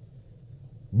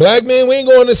 Black men, we ain't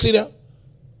going to see them.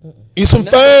 It's some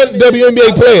fine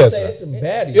WNBA players. It's some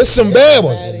baddies. It's some bad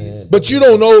ones. But you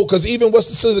don't know, because even what's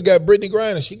the sister got Brittany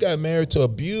Griner, she got married to a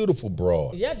beautiful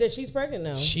broad. Yeah, she's pregnant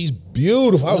now. She's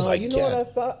beautiful. I was like, you know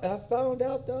what I found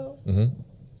out though?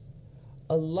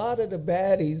 A lot of the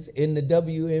baddies in the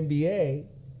WNBA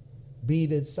be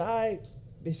the side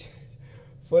bitch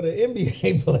for the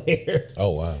NBA player.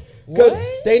 oh wow. Because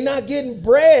they not getting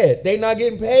bread. They not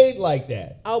getting paid like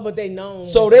that. Oh, but they know.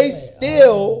 So they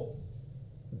still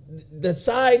the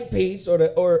side piece or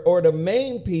the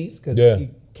main piece, because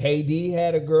KD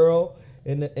had a girl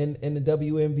in the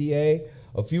WNBA.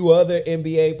 A few other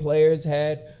NBA players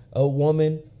had a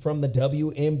woman from the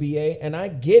WNBA, and I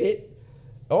get it.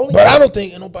 But I don't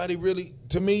think nobody really,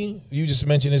 to me, you just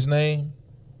mentioned his name.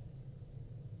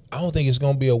 I don't think it's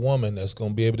going to be a woman that's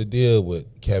going to be able to deal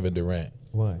with Kevin Durant.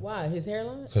 Why? Why? His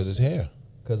hairline? Because his hair.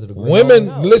 Because of the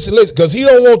women, listen, because he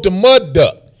don't want the mud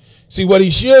duck. See, what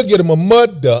he should get him a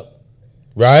mud duck,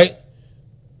 right?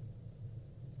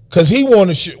 Because he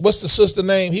wanted, what's the sister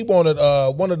name? He wanted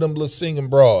one of them little singing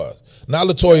bras. Not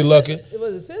LaToya Luckett.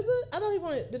 Was it SZA? I thought he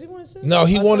wanted. Did he want to? No,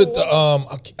 he wanted the.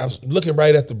 I was looking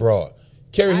right at the broad.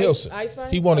 Carrie Hilson.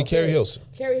 He wanted Carrie Hilson.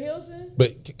 Carrie Hilson.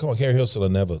 But come on, Carrie Hilson will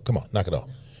never. Come on, knock it off.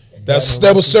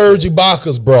 That was Serge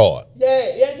Ibaka's broad.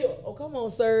 Yeah. Oh, come on,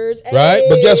 Serge. Right,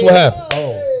 but guess what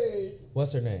happened?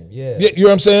 What's her name? Yeah. You know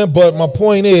what I'm saying? But my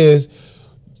point is,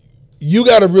 you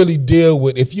got to really deal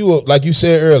with, if you were, like you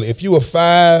said earlier, if you a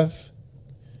 5,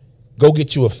 go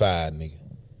get you a 5, nigga.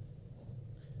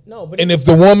 No, but and if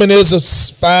the woman is a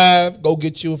 5, go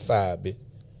get you a 5, bitch.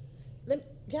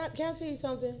 Can I tell you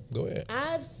something? Go ahead.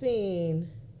 I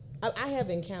have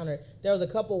encountered, there was a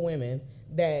couple women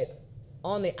that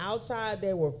on the outside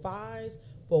they were 5s,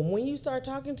 but when you start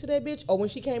talking to that bitch, or when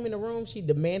she came in the room, she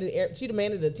demanded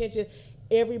attention.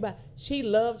 Everybody, she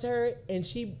loved her, and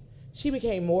she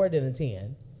became more than a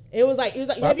 10. It was like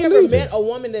have you ever met a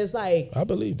woman that's like, I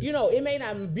believe it. You know, it may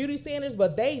not be beauty standards,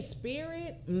 but they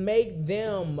spirit make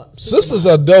them sisters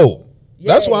are dope.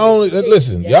 Yeah, that's why I only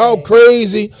listen. Y'all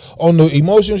crazy on the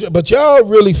emotional, but y'all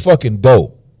really fucking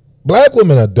dope. Black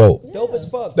women are dope. Yeah. Dope as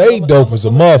fuck. They dope as a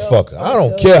motherfucker. I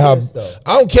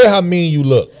don't care how mean you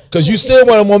look, cause you still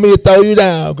want me to throw you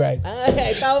down, Grady.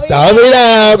 Throw me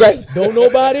down, Grady. Don't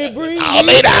nobody breathe. Throw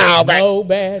me down, Grady. No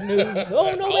bad news.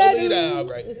 Oh, no bad news. Down,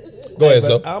 Grady. Go ahead,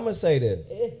 so I'm gonna say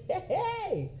this.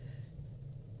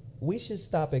 We should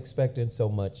stop expecting so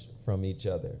much from each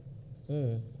other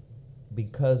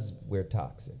because we're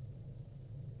toxic.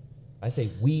 I say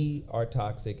we are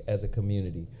toxic as a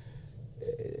community.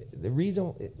 The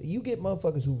reason you get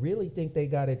motherfuckers who really think they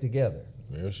got it together.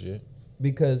 Real shit.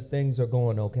 Because things are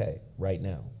going okay right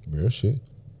now. Real shit.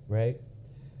 Right?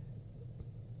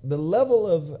 The level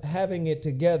of having it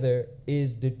together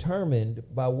is determined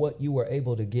by what you are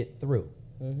able to get through.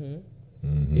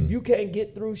 If you can't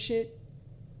get through shit,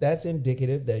 that's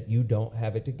indicative that you don't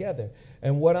have it together.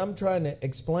 And what I'm trying to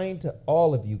explain to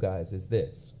all of you guys is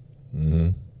this.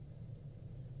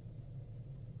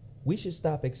 We should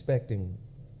stop expecting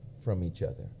from each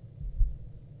other.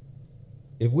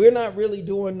 If we're not really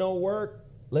doing no work,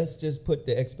 let's just put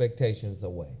the expectations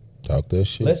away. Talk that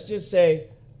shit. Let's just say,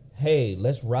 hey,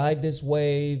 let's ride this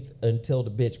wave until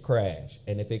the bitch crash.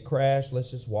 And if it crash,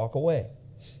 let's just walk away.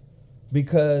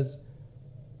 Because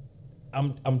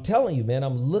I'm telling you, man,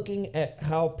 I'm looking at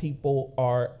how people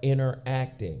are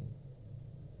interacting.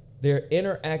 They're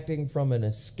interacting from an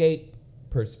escape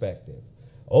perspective.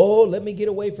 Oh, let me get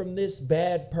away from this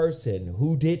bad person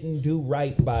who didn't do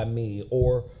right by me,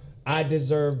 or I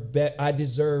deserved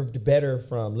better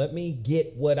from. Let me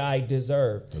get what I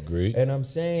deserve. Agreed. And I'm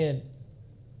saying,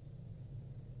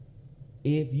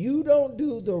 if you don't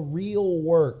do the real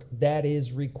work that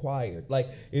is required, like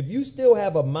if you still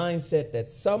have a mindset that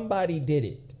somebody did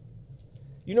it,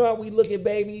 you know how we look at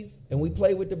babies and we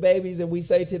play with the babies and we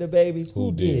say to the babies,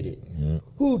 who did it? Yeah.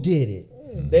 Who did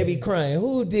it? They be crying,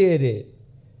 who did it?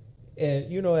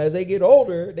 And, you know, as they get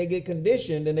older, they get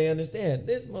conditioned and they understand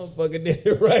this motherfucker did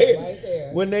it, right? Right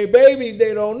there. When they babies,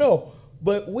 they don't know.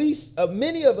 But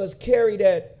many of us carry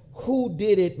that who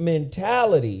did it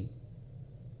mentality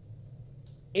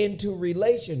into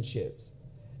relationships.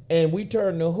 And we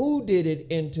turn the who did it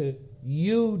into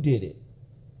you did it.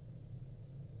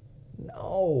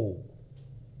 No.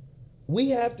 We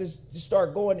have to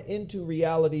start going into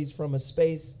realities from a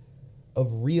space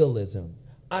of realism.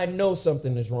 I know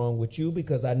something is wrong with you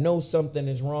because I know something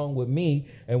is wrong with me,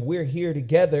 and we're here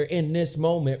together in this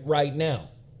moment right now.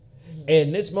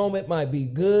 And this moment might be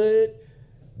good,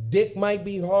 dick might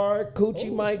be hard,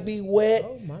 coochie might be wet.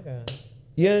 Oh my God.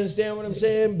 You understand what I'm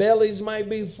saying? Bellies might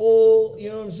be full, you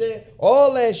know what I'm saying?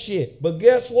 All that shit. But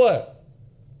guess what?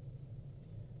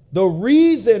 The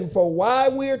reason for why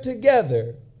we're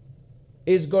together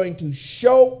is going to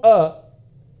show up.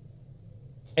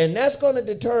 And that's going to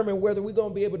determine whether we're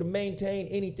going to be able to maintain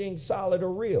anything solid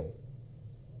or real.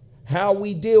 How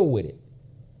we deal with it.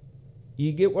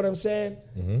 You get what I'm saying?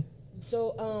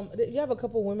 So you have a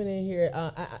couple women in here,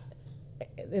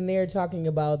 and they're talking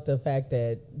about the fact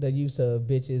that the use of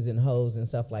bitches and hoes and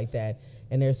stuff like that,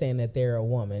 and they're saying that they're a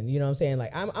woman. You know what I'm saying?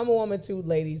 Like I'm a woman too,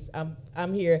 ladies.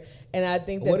 I'm here, and I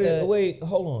think that wait,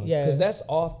 hold on, because that's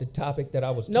off the topic that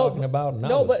I was talking about.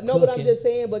 But I'm just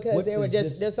saying because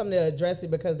there's something to address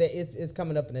it because it's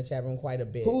coming up in the chat room quite a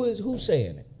bit. Who's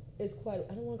saying it? It's quite.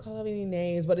 I don't want to call out any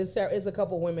names, but it's a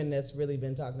couple women that's really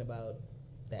been talking about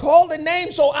that. Call the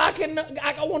name so I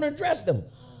want to address them.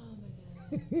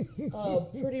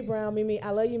 Pretty brown Mimi, I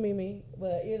love you, Mimi,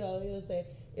 but you'll say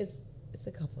it's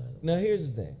a couple of them. Now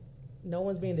here's the thing. No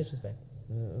one's being disrespectful.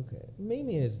 Okay,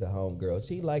 Mimi is the homegirl.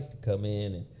 She likes to come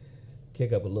in and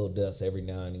kick up a little dust every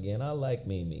now and again. I like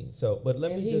Mimi. So, but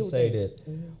let me just say this: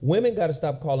 women got to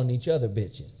stop calling each other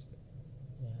bitches.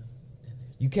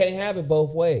 You can't have it both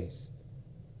ways.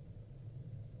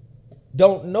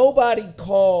 Don't nobody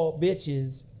call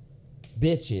bitches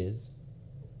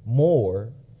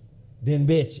more than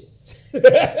bitches.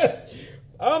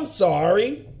 I'm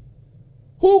sorry.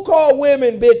 Who call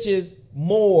women bitches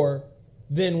more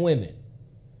than women?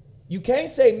 You can't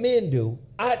say men do.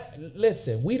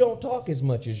 Listen, we don't talk as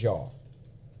much as y'all.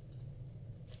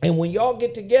 And when y'all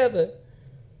get together,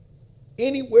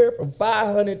 anywhere from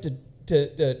 500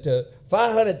 to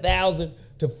 500,000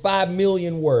 to 5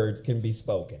 million words can be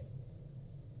spoken.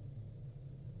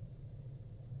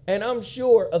 And I'm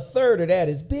sure a third of that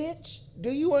is bitch.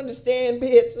 Do you understand,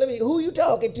 bitch? Who you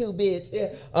talking to, bitch? Yeah.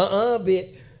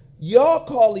 Bitch. Y'all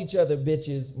call each other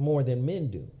bitches more than men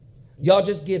do. Y'all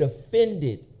just get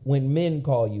offended when men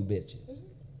call you bitches.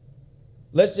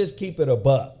 Let's just keep it a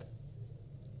buck.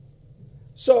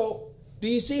 So, do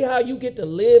you see how you get to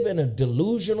live in a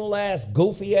delusional ass,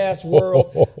 goofy ass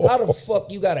world? How the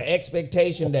fuck you got an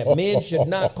expectation that men should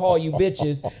not call you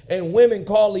bitches and women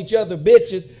call each other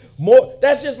bitches more?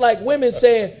 That's just like women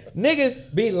saying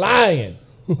niggas be lying,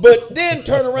 but then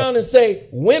turn around and say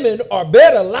women are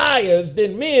better liars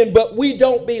than men, but we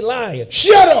don't be lying.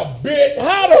 Shut up, bitch.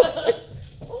 How the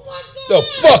The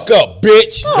fuck up,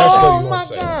 bitch. That's what Oh you my want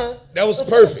to say. God. That was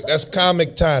perfect. That's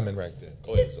comic timing right there.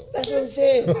 Go ahead, so. That's what I'm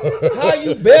saying. How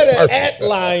you better at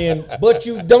lying, but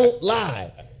you don't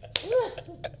lie?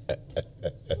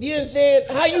 You understand?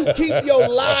 How you keep your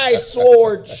lie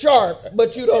sword sharp,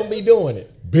 but you don't be doing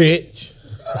it? Bitch.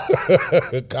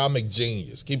 Comic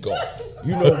genius. Keep going.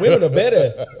 You know, women are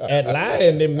better at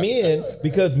lying than men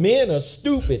because men are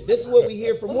stupid. This is what we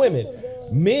hear from women.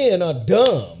 Men are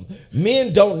dumb.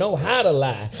 Men don't know how to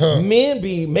lie. Men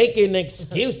be making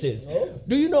excuses.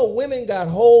 Do you know women got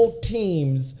whole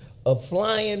teams of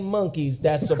flying monkeys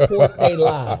that support their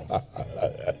lies?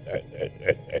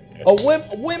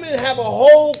 Women have a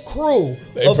whole crew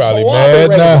They of probably mad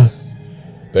now. corroborators.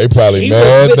 They probably She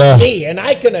mad was with now. me, and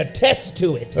I can attest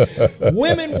to it.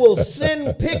 Women will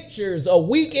send pictures a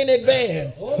week in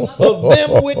advance of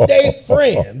them with their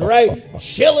friend, right?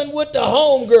 Chilling with the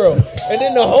homegirl. And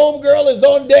then the homegirl is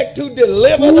on deck to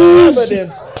deliver the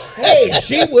evidence. Hey,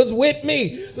 she was with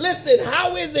me. Listen,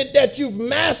 how is it that you've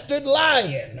mastered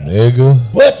lying, Nigga.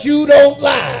 but you don't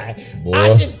lie?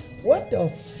 Boy. What the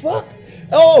fuck?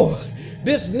 Oh,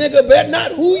 this nigga better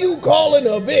not who you calling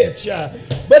a bitch.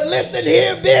 But listen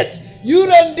here, bitch, you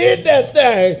done did that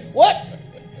thing. What?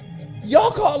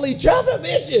 Y'all call each other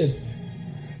bitches,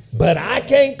 but I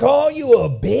can't call you a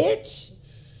bitch?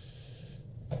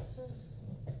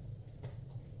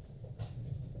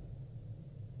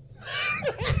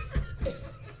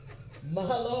 My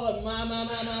Lord, my.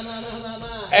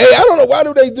 Hey, I don't know, why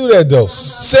do they do that though?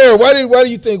 Sarah, why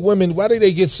do you think women, why do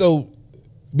they get so,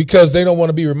 because they don't want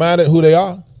to be reminded who they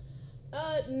are?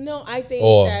 No, I think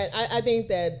Or- that I think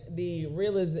that the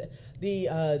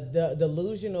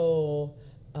delusional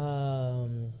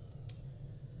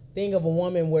thing of a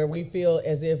woman where we feel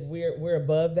as if we're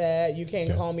above that. You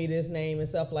can't call me this name and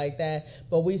stuff like that,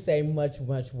 but we say much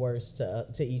worse to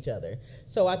each other.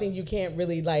 So I think you can't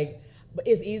really but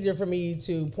it's easier for me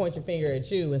to point your finger at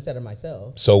you instead of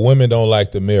myself. So women don't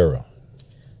like the mirror.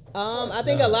 I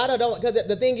think a lot of don't, because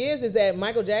the thing is that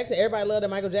Michael Jackson, everybody loved the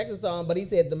Michael Jackson song, but he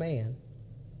said the man.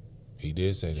 He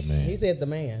did say the man. He said the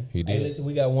man. He Hey, did. listen,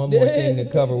 we got one more thing to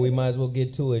cover. We might as well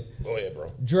get to it. Go ahead,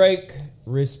 bro. Drake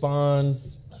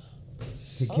responds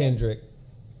to Kendrick.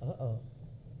 Uh-oh.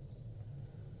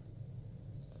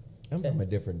 I'm from a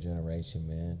different generation,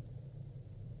 man.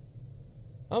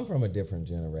 I'm from a different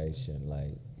generation.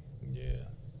 Like, Yeah.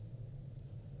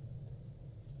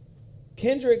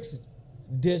 Kendrick's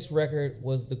diss record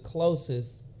was the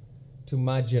closest to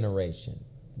my generation.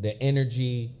 The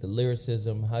energy, the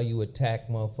lyricism, how you attack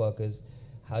motherfuckers,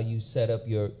 how you set up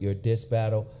your diss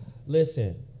battle.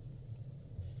 Listen,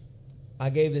 I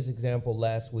gave this example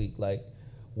last week. Like,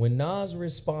 when Nas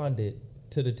responded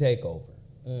to the takeover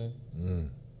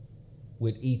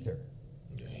with Ether,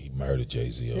 Yeah, he murdered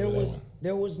Jay-Z over that one.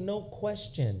 there was no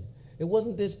question. It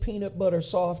wasn't this peanut butter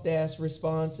soft ass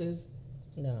responses.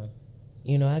 No.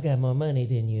 You know, I got more money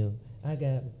than you. I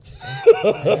got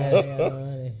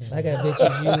I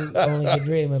bitches you only could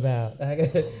dream about.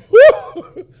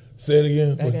 Say it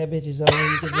again. I got bitches only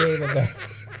you could dream about.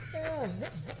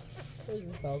 This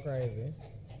is so crazy.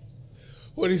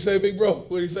 What'd he say, big bro?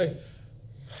 What'd he say?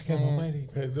 I got my money.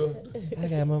 I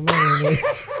got more money than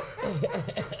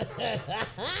you.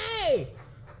 Hey!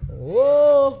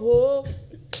 Whoa!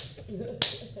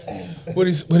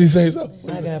 What'd he say? So?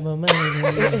 I got more money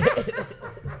than you.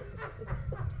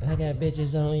 I got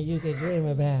bitches only you could dream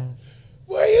about.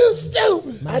 Boy, you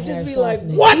stupid. I just be hair like,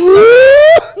 softness. what?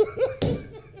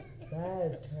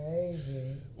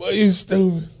 Boy, you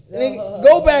stupid. Nigga,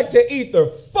 go back to Ether.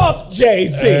 Fuck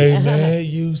Jay-Z. Hey, man,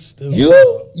 you stupid.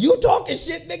 You talking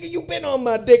shit, nigga. You been on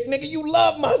my dick, nigga. You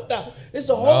love my style. It's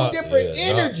a whole different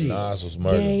energy. Nas was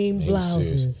murdered. Game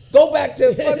blouses. Go back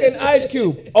to fucking Ice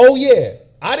Cube. Oh, yeah.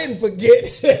 I didn't forget.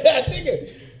 Nigga,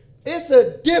 it's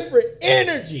a different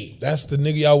energy. That's the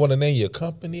nigga y'all want to name your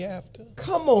company after?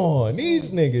 Come on. These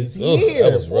niggas Ugh, here,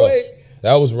 that was boy. rough.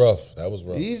 That was rough. That was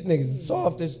rough. These niggas is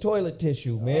soft as toilet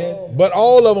tissue, man. But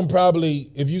all of them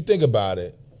probably, if you think about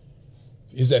it,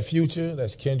 is that Future?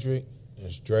 That's Kendrick.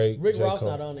 It's Drake. Rick J. Ross Cole.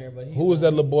 not on there, but Who was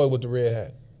that little boy with the red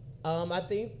hat? I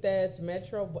think that's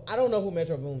Metro. I don't know who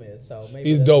Metro Boom is, so maybe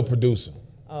He's a dope producer.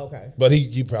 Oh, okay. But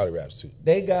he probably raps too.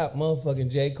 They got motherfucking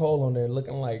J. Cole on there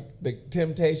looking like the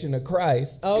Temptation of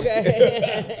Christ.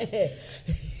 Okay.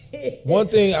 One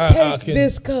thing I can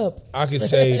this cup. I can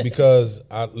say because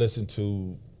I listen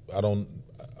to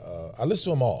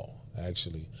them all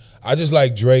actually. I just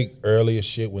like Drake earlier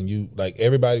shit when you like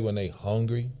everybody when they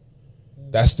hungry.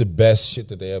 That's the best shit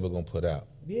that they ever gonna put out.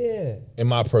 Yeah. In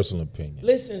my personal opinion.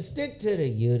 Listen, stick to the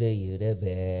you the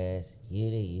best. You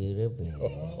the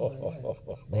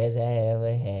best. Best I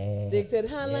ever had. Stick to the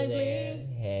hotline,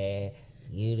 bling.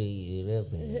 You the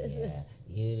best.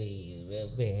 You the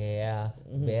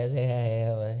best. Best I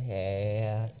ever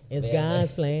had. It's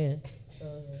God's plan.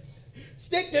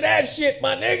 Stick to that shit,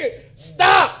 my nigga.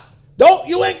 Stop.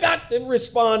 You ain't got to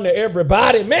respond to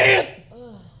everybody, man.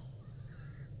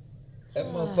 That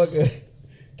motherfucker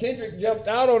Kendrick jumped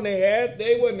out on their ass.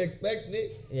 They wasn't expecting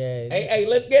it. Yeah. Hey,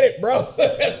 let's get it, bro.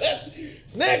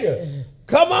 Nigga,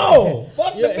 come on.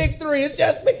 Fuck the big three. It's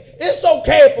just big. It's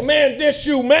okay if a man diss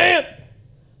you, man.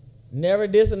 Never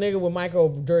diss a nigga with micro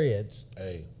dreads.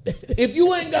 Hey. If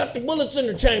you ain't got the bullets in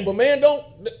the chamber, man, don't.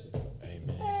 Hey,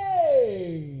 man.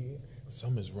 Hey.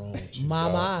 Something's wrong with you.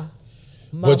 Mama.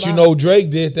 But you know Drake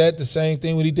did that the same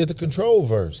thing when he did the Control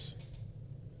verse.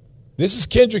 This is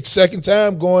Kendrick's second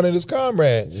time going at his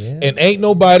comrade. Yeah. And ain't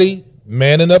nobody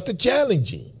man enough to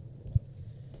challenge him.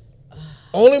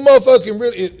 Only motherfucking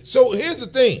really. So here's the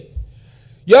thing.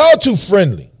 Y'all too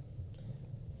friendly.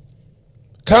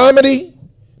 Comedy,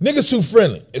 niggas too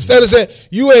friendly. Instead of saying,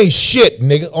 you ain't shit,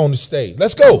 nigga, on the stage.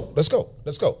 Let's go.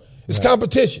 It's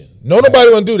competition. Nobody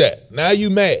want to do that. Now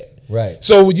you mad. Right.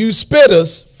 So you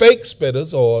spitters, fake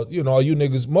spitters, or, you know, you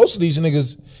niggas, most of these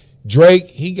niggas, Drake,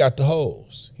 he got the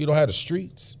hoes. He don't have the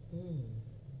streets.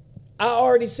 I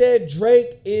already said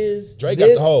Drake is got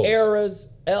this the hoes. era's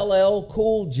LL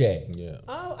Cool J. Yeah.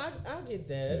 Oh, I get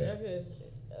that.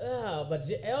 Yeah. But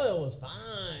LL was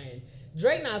fine.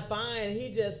 Drake not fine.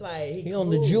 He just like he on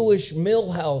the Jewish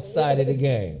Millhouse side of the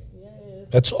game. Yeah.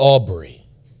 That's Aubrey.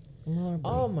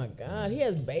 Oh my God, he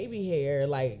has baby hair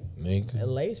like Nigga. a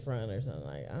lace front or something.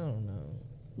 Like I don't know.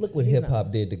 Look what hip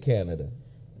hop did to Canada.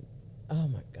 Oh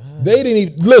my God. They didn't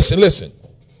even listen.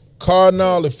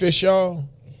 Cardinal Official,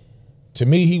 to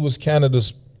me, he was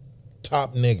Canada's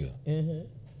top nigga. Mm-hmm.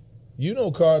 You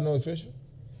know Cardinal Official?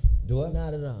 Do I?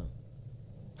 Not at all.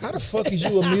 How the fuck is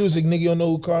you a music nigga? You don't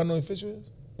know who Cardinal Official is?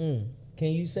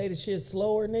 Can you say the shit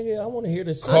slower, nigga? I want to hear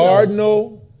the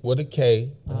Cardinal with a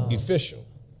K, official.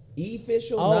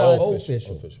 E-official, Oh, not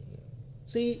official. Official.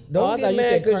 See, don't I thought get you mad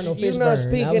said because Colonel you're not Fishburne.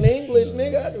 speaking English,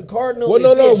 nigga. Cardinal. Well,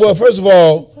 no. official. Well, first of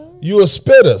all, you a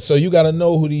spitter, so you got to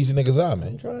know who these niggas are, man.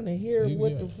 I'm trying to hear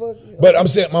what the fuck. But I'm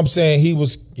saying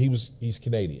he's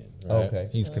Canadian. Right? Okay.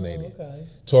 He's Canadian. Okay.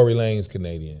 Tory Lane's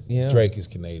Canadian. Yeah. Drake is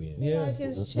Canadian. Yeah. Like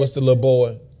his What's the little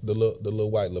boy? The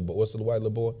little white little boy. What's the white little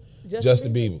boy?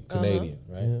 Justin Bieber, Canadian,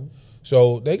 right? Yeah.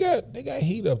 So they got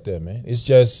heat up there, man. It's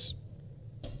just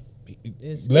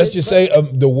let's just say say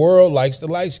the world likes the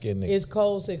light skinned nigga. it's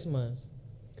cold 6 months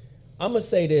I'm gonna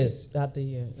say this out the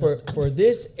year. for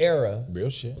this era. Real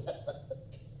shit.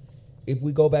 If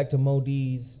we go back to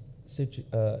Modi's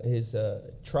his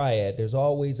triad, there's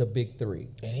always a big three.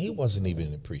 And he wasn't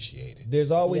even appreciated.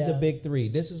 There's always a Yeah. big three.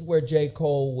 This is where J.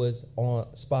 Cole was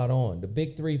spot on. The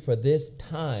big three for this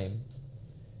time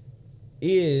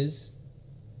is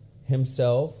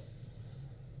himself,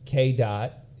 K.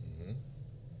 Dot,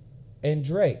 and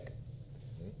Drake.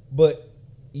 But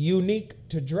unique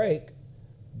to Drake,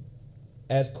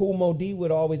 as Kool Mo D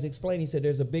would always explain, he said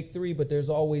there's a big three, but there's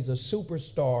always a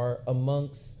superstar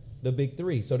amongst the big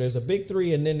three. So there's a big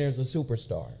three and then there's a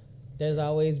superstar. There's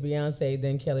always Beyonce,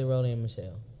 then Kelly Rowland and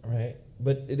Michelle. Right.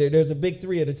 But there's a big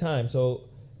three at a time. So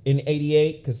in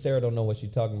 88, because Sarah don't know what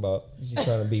she's talking about. She's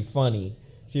trying to be funny.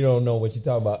 She don't know what she's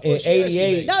talking about. In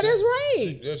 88. No, that's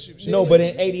right. No, but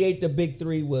in 88, the big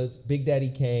three was Big Daddy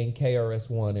Kane,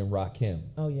 KRS-One, and Rakim.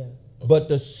 Oh yeah. But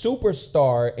the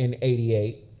superstar in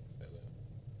 88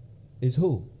 is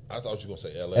who? I thought you were gonna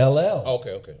say LL. LL.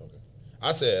 Okay.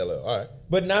 I said LL. All right.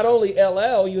 But not only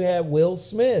LL, you had Will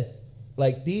Smith.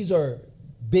 Like these are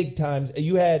big times.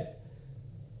 You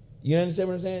understand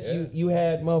what I'm saying? Yeah. You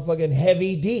had motherfucking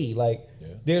Heavy D. Like Yeah.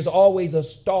 there's always a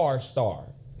star.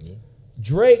 Yeah.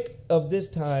 Drake of this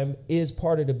time is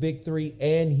part of the big three,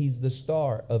 and he's the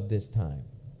star of this time.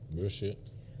 Real shit.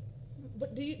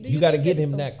 But do You got to give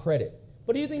him that credit.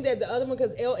 But do you think that the other one,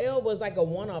 because LL was like a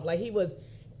one-off, like he was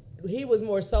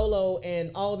more solo,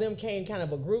 and all of them came kind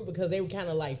of a group because they were kind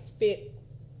of like fit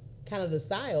kind of the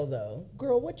style though.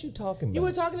 Girl, what you talking about? You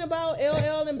were talking about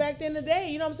LL and back in the day.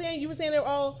 You know what I'm saying? You were saying they were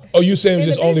all. Oh, you saying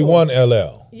there's only one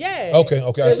LL? Yeah. Okay.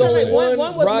 I There's see what only you're saying.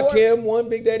 one was Rakim, one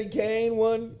Big Daddy Kane,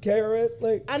 one KRS.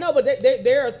 Like I know, but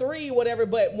there are three, whatever.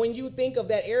 But when you think of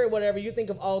that era, whatever, you think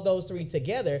of all those three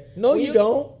together. no, When you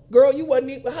don't. Girl, you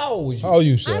wasn't even. How old was you? How old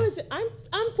you, sir?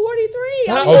 I'm 43.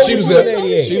 How I'm old Oh, she was you there. in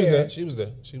 88? She was there.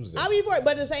 I'll be 40,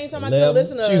 but at the same time, I 11. can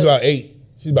listen to. She was about 8.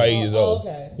 She's about 8 years Oh, old.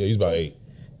 okay. Yeah, he's about 8.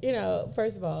 You know,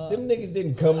 first of all, Them niggas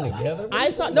didn't come together.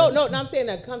 I saw no. I'm saying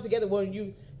that come together when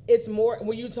you. It's more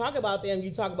when you talk about them.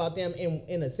 You talk about them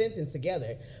in a sentence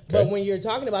together. But when you're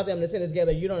talking about them in a sentence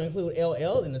together, you don't include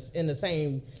LL in the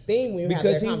same thing. When you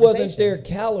because have he their wasn't conversation. their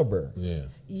caliber. Yeah.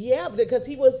 Yeah, because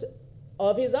he was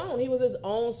of his own. He was his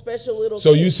own special little.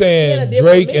 So thing. you He saying had a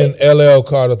different Drake and mix. LL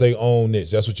Carter they own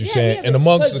niche? That's what you're saying. Yeah, And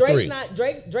amongst the Drake's three, not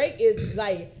Drake is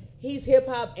like he's hip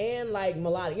hop and like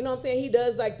melodic. You know what I'm saying? He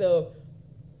does like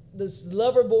this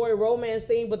lover boy romance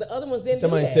thing, but the other ones didn't.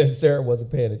 Somebody do that. said Sarah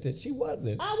wasn't paying attention. She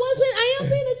wasn't. I am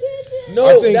paying attention. No,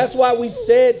 I think- that's why we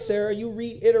said, Sarah, you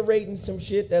reiterating some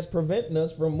shit that's preventing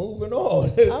us from moving on.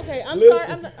 Okay, I'm Listen,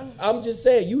 sorry, I'm not- I'm just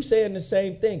saying, you saying the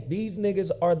same thing. These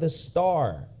niggas are the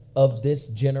star of this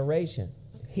generation.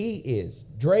 He is.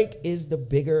 Drake is the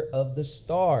bigger of the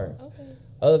stars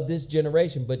of this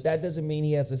generation, but that doesn't mean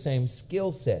he has the same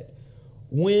skill set.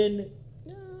 When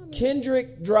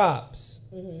Kendrick drops,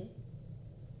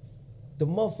 the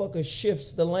motherfucker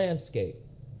shifts the landscape.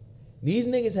 These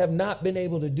niggas have not been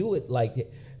able to do it like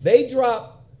it. They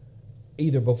drop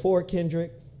either before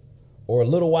Kendrick or a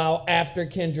little while after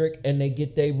Kendrick, and they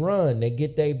get they run, they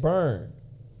get they burn.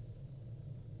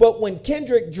 But when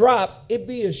Kendrick drops, it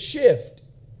be a shift.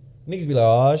 Niggas be like,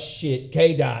 oh shit,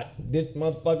 K-Dot, this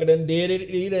motherfucker done did it,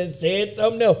 he done said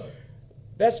something else.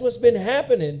 That's what's been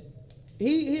happening.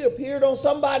 He appeared on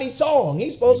somebody's song.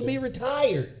 He's supposed to be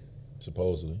retired.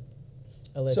 supposedly.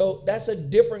 So that's a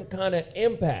different kind of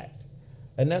impact.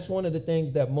 And that's one of the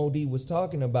things that Modi was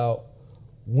talking about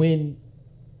when,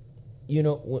 you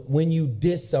know, when you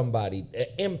diss somebody,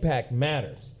 the impact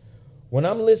matters. When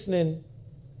I'm listening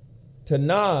to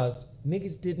Nas,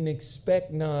 niggas didn't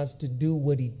expect Nas to do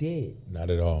what he did. Not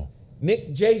at all.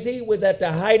 Jay-Z was at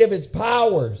the height of his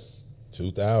powers.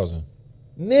 2000.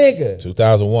 Nigga.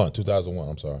 2001,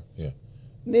 I'm sorry. Yeah.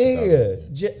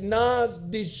 Nigga, Nas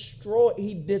destroyed,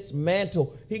 he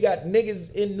dismantled. He got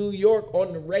niggas in New York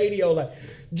on the radio like,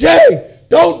 Jay,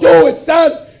 don't do it,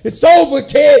 son. It's over,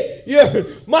 kid. Yeah,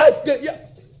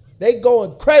 they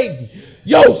going crazy.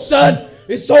 Yo, son,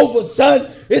 it's over, son.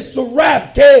 It's a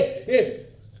wrap, kid. Yeah.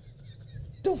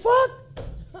 The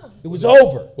fuck? It was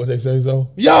over. What they say so?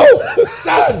 Yo,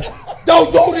 son,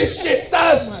 don't do this shit,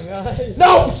 son. Oh my God.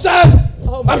 No, son.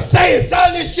 Oh my I'm saying,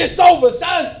 son, this shit's over,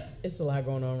 son. It's a lot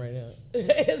going on right now.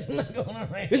 It's a lot going on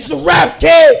right now. It's a rap,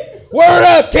 kid. Word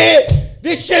up, kid.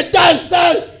 This shit done,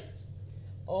 son.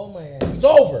 Oh my God. It's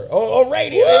over. On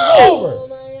radio, it's Oh over.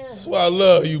 my God. That's why I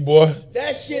love you, boy.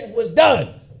 That shit was done.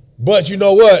 But you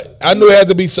know what? I knew it had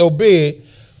to be so big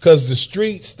because the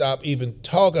streets stopped even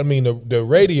talking. I mean, the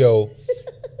radio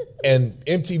and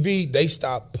MTV, they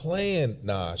stopped playing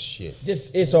Nas shit.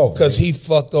 Just, it's over. Because he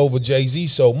fucked over Jay-Z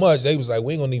so much, they was like,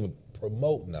 we ain't gonna even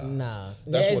promote Nas. Nah.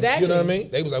 That's Yeah, what, exactly. you know what I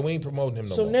mean? They was like, we ain't promoting him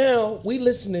no So more. now we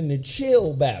listening to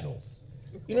chill battles.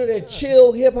 You know that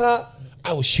chill hip hop?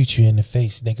 I will shoot you in the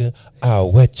face, nigga.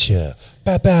 I'll wet you.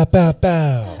 Bow, bow, bow,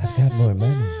 bow. I got more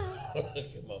money.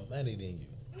 Get more money than you.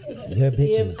 Your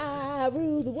bitches If I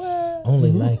rule the world.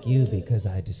 only like you because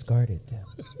I discarded them.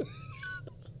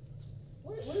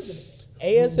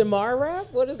 ASMR rap?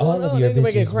 What is All going of on? your They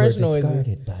making bitches were crunch noises.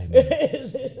 discarded by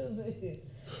me.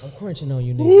 I'm crunching on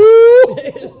you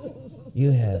niggas.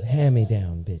 You have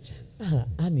hand-me-down bitches.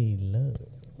 I need love.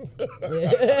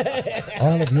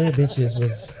 All of your bitches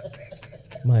was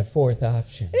my fourth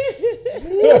option.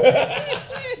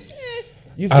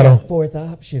 You've I got don't- fourth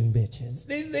option bitches.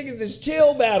 These niggas is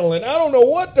chill battling. I don't know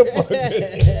what the fuck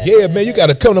this is. Yeah, man, you got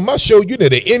to come to my show. You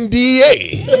need an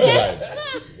NDA. Like,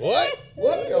 what?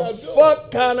 What the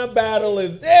fuck kind of battle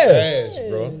is this? Trash,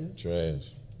 bro.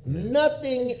 Trash.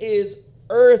 Nothing is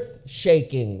earth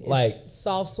shaking. Like,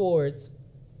 Soft swords.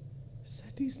 such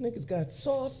These niggas got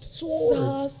soft swords.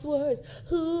 Soft swords.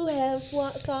 Who have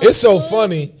soft It's so swords?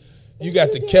 funny. You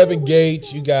got the Kevin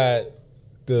Gates, you got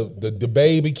the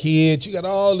baby kids, you got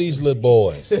all these little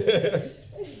boys.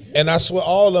 And I swear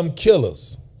all of them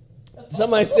killers.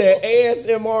 Somebody said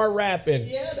ASMR rapping.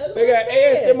 Yeah, that's They got what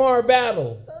I said. ASMR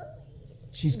battle.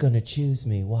 She's gonna choose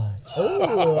me. Watch.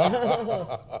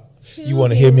 You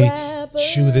want to hear me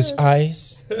chew this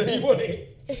ice?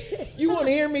 You want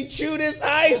to hear me chew this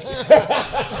ice?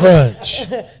 Crunch,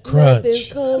 Nothing's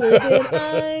crunch, colder than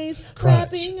ice.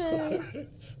 Crunch. Wrapping ice.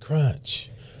 crunch,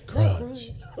 crunch.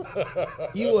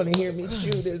 You want to hear me chew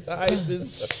this ice?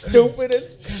 It's stupid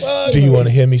as fuck. Do you want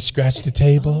to hear me scratch the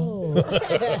table?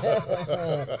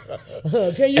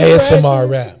 Can you ASMR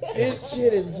rap. This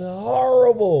shit is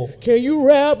horrible. Can you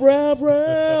rap?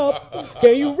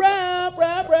 Can you rap?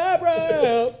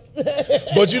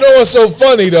 But you know what's so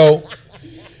funny though?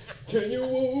 Can you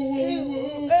woo woo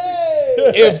woo?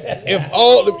 If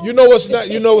all you know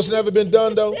what's never been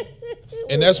done though,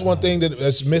 and that's one thing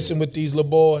that's missing with these little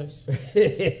boys.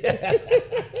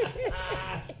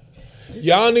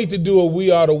 Y'all need to do a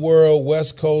We Are the World,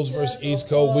 West Coast versus East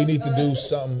Coast. We need to do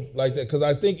something like that because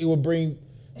I think it would bring.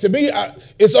 To me,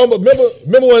 it's almost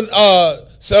remember when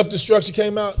Self Destruction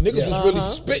came out. Niggas was really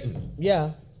spitting.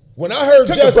 Yeah. When I heard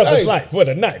Took Just a brother's Ice life with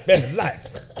a knife and a life.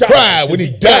 cried when he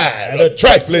died a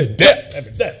trifling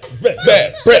death.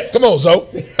 Bad breath. Come on, Zo.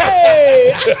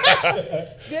 Hey.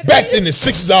 Back in the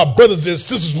 60s, our brothers and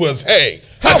sisters was, hey,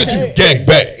 how could you gang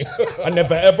bang? I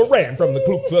never ever ran from the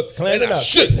Ku Klux Klan. And I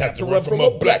shouldn't have to run from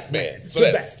a black man. So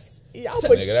that's, Y'all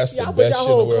nigga, that's the y'all best put shit in y'all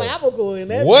the whole world. clavicle in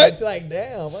that. What? Bitch, like,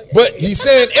 damn. Okay. But he's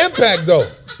saying impact, though.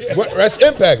 That's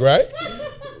impact, right?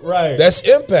 Right. That's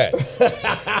impact.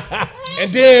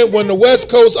 And then when the West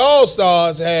Coast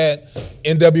All-Stars had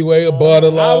NWA or Butter I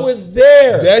Law, was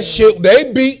there. that shit,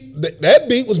 that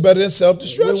beat was better than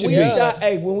Self-Destruction when we beat. shot,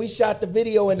 when we shot the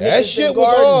video in That Nicholson shit was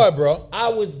Gardens, hard, bro. I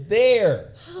was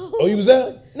there. Oh, you was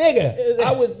there? Nigga,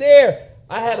 I was there.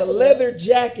 I had a leather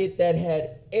jacket that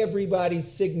had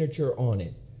everybody's signature on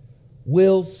it.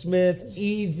 Will Smith,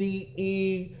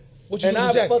 Eazy-E. What you And do with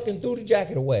I the jacket? fucking threw the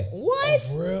jacket away. What?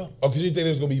 For real? Oh, because you think it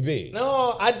was going to be big.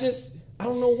 No, I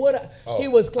don't know what He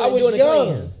was, I was doing young.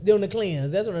 the cleanse. Doing the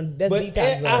cleanse. That's But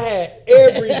detox. I had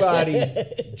everybody.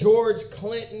 George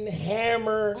Clinton,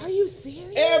 Hammer. Are you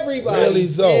serious? Everybody. Really,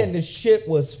 so? Man, the shit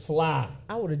was fly.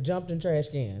 I would have jumped in trash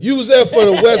cans. You was there for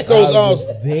the West Coast I All was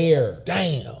there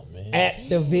Damn, man. at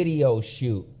the video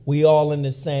shoot. We all in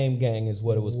the same gang is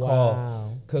what it was Wow.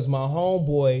 called. Because my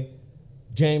homeboy,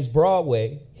 James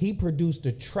Broadway, he produced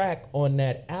a track on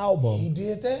that album. He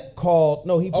did that? Called,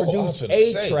 no, he Oh, I was produced finna a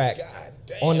say, track God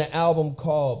damn. on the album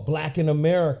called Black in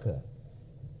America.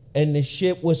 And the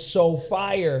shit was so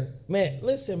fire. Man,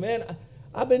 listen, man,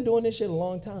 I've been doing this shit a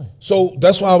long time. So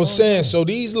that's why I was saying, so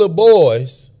these little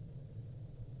boys,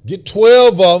 get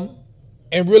 12 of them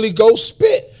and really go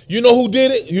spit. You know who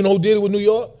did it? You know who did it with New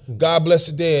York? God bless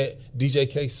the dead, DJ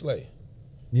K. Slay.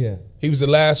 Yeah. He was the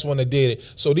last one that did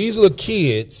it. So these little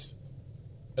kids,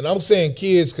 and I'm saying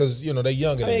kids because, you know, they're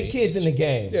younger than me. Kids in the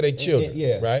game. Yeah, they children,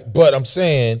 Yeah. right? But I'm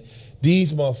saying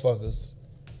these motherfuckers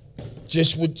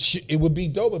it would be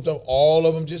dope if all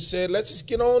of them just said, let's just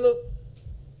get on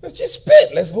let's just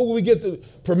spit. Who we get the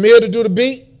Premier to do the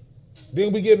beat?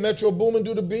 Then we get Metro Boomin to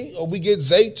do the beat, or we get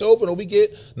Zaytoven, or we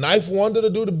get Knife Wonder to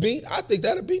do the beat. I think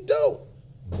that'd be dope.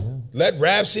 Yeah. Let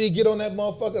Rhapsody get on that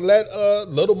motherfucker. Let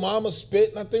Little Mama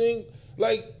spit. And I think,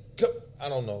 I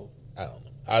don't know.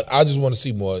 I just want to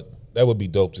see more. That would be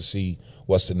dope to see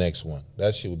what's the next one.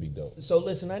 That shit would be dope. So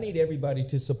listen, I need everybody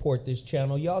to support this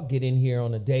channel. Y'all get in here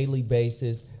on a daily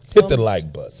basis. Hit the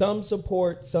like button. Some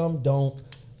support, some don't.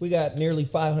 We got nearly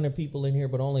 500 people in here,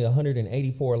 but only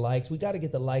 184 likes. We got to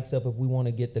get the likes up if we want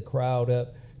to get the crowd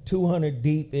up. 200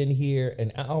 deep in here,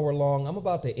 an hour long. I'm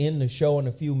about to end the show in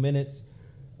a few minutes.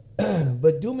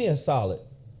 But do me a solid.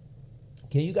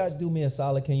 Can you guys do me a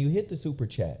solid? Can you hit the super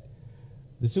chat?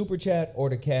 The super chat or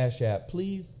the Cash App.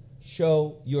 Please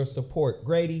show your support.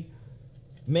 Grady,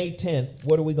 May 10th,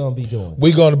 what are we going to be doing?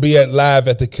 We're going to be live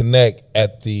at the Connect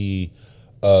at the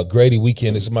Grady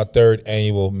weekend. This is my 3rd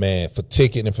annual, man. For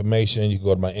ticket information, you can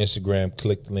go to my Instagram,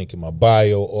 click the link in my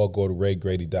bio, or go to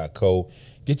raygrady.co.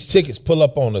 Get your tickets, pull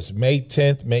up on us May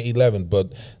 10th, May 11th.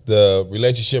 But the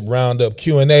relationship roundup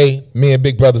Q&A, me and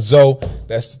Big Brother Zoe,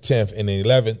 that's the 10th. And the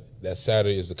 11th, that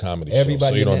Saturday is the comedy Everybody show.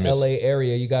 So you in don't the miss LA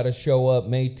area, you got to show up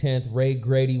May 10th, Ray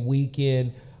Grady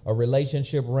weekend. A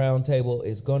relationship roundtable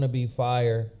is going to be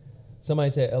fire.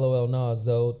 Somebody said, LOL, nah,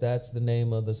 Zoe, that's the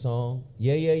name of the song.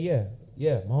 Yeah.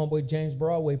 My homeboy James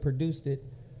Broadway produced it.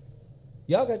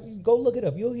 Y'all got go look it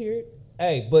up. You'll hear it.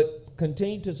 Hey, but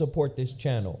continue to support this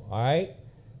channel, all right?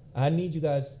 I need you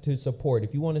guys to support.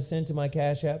 If you want to send to my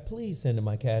Cash App, please send to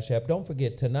my Cash App. Don't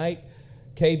forget, tonight,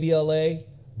 KBLA,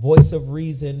 Voice of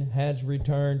Reason, has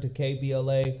returned to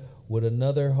KBLA with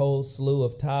another whole slew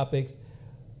of topics.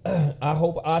 I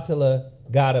hope Attila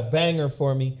got a banger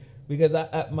for me because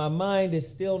my mind is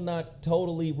still not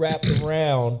totally wrapped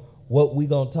around what we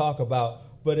going to talk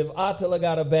about. But if Attila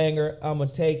got a banger, I'm going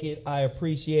to take it. I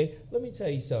appreciate it. Let me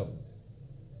tell you something.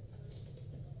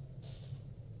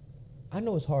 I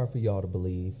know it's hard for y'all to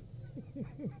believe.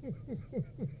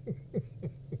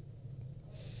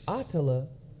 Attila,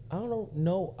 I don't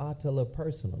know Attila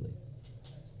personally.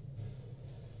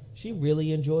 She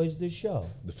really enjoys this show.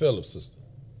 The Phillips sister.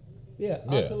 Yeah,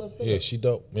 Attila Phillips. Yeah, she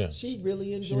dope. Yeah, she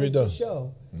really enjoys the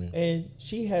show. Yeah. And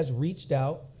she has reached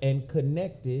out and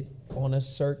connected on a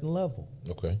certain level.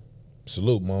 Okay.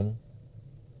 Salute, mama.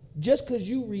 Just because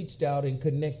you reached out and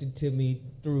connected to me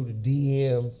through the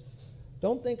DMs,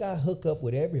 don't think I hook up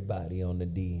with everybody on the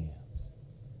DMs.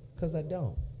 Because I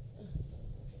don't.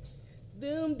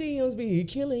 Them DMs be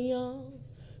killing y'all.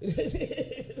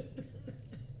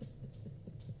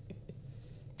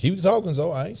 Keep talking,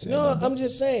 Zo. I ain't saying no, nothing. I'm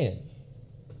just saying.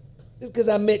 Just because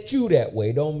I met you that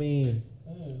way don't mean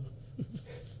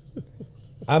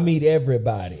I meet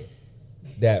everybody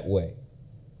that way.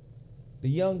 The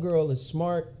young girl is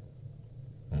smart,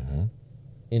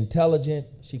 intelligent.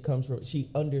 She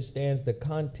understands the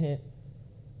content,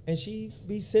 and she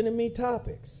be sending me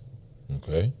topics.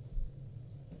 Okay.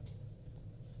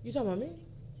 You talking about me?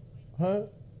 Huh?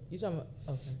 You talking about?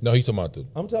 Okay. No, he's talking about the.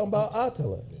 I'm talking about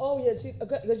Attila. Oh yeah,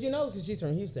 because she's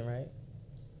from Houston, right?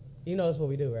 You know that's what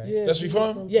we do, right? Yeah, that's where you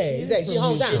from? Yeah, exactly. She's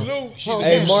hometown. Salute. She's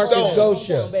Hey, Marcus Stone.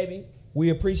 Gosha, baby. We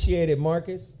appreciate it,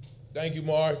 Marcus. Thank you,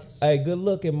 Marcus. Hey, good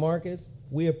looking, Marcus.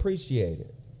 We appreciate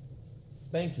it.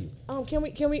 Thank you. Can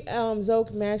we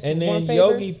Zoe match and one then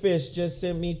favor? Yogi Fish just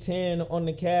sent me 10 on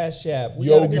the Cash App. We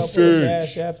Yogi got a couple of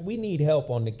Fish. Cash Apps. We need help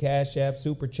on the Cash App,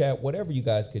 Super Chat, whatever you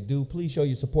guys could do. Please show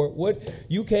your support. What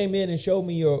you came in and showed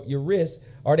me your wrists.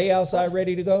 Are they outside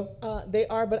ready to go? They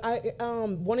are, but I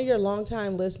one of your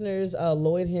longtime listeners,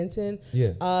 Lloyd Hinton.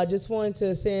 Yeah. Just wanted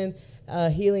to send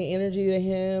healing energy to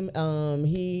him.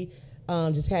 He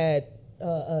just had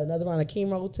another round of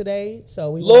chemo today,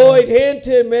 so we. Lloyd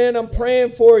Hinton, man, I'm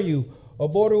praying for you.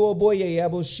 Oboru oboye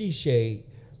yabo shishe.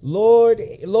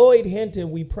 Lloyd Hinton,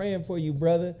 we praying for you,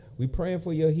 brother. We praying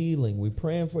for your healing. We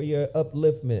praying for your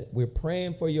upliftment. We're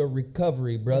praying for your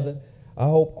recovery, brother. Yeah. I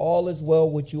hope all is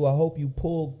well with you. I hope you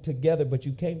pull together, but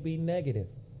you can't be negative.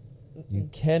 You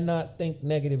cannot think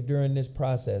negative during this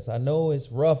process. I know it's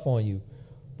rough on you,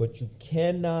 but you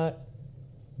cannot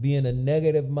be in a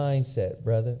negative mindset,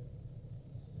 brother.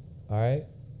 All right?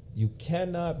 You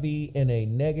cannot be in a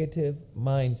negative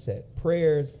mindset.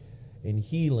 Prayers and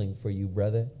healing for you,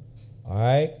 brother. All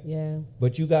right? Yeah.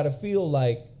 But you got to feel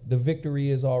like the victory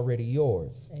is already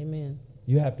yours. Amen.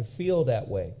 You have to feel that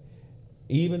way.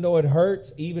 Even though it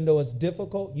hurts, even though it's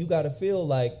difficult, you got to feel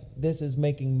like this is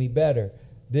making me better.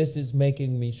 This is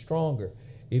making me stronger.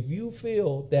 If you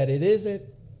feel that it isn't,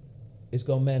 it's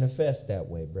going to manifest that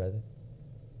way, brother.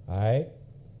 All right?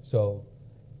 So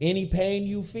any pain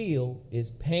you feel is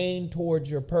pain towards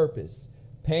your purpose,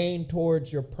 pain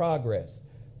towards your progress,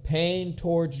 pain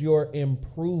towards your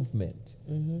improvement.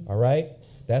 All right?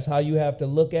 That's how you have to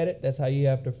look at it. That's how you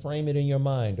have to frame it in your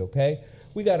mind, okay?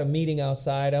 We got a meeting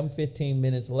outside. I'm 15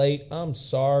 minutes late. I'm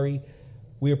sorry.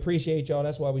 We appreciate y'all.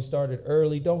 That's why we started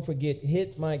early. Don't forget,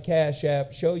 hit my Cash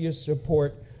App. Show your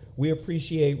support. We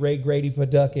appreciate Ray Grady for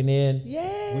ducking in.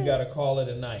 Yeah. We got to call it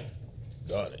a night.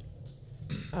 Got it.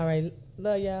 All right.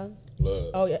 Love y'all.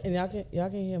 Love. Oh, yeah, and y'all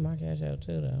can hear my Cash App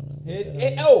too, though.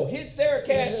 Hit Sarah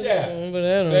Cash App.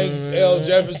 Thanks, L.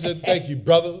 Jefferson. Thank you,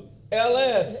 brother.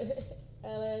 LS.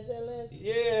 LS.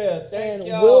 Yeah, thank and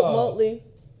y'all. Wilt Motley.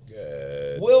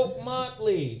 Good. Wilt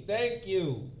Motley, thank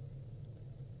you.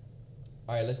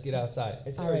 All right, let's get outside.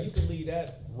 Hey, Sarah, right. you can leave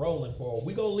that rolling for.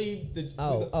 We gonna leave the.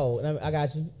 I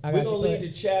got you. We're gonna leave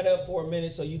the chat up for a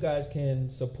minute so you guys can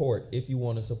support if you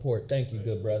want to support. Thank you,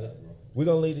 good brother. We're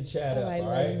gonna leave the chat up. All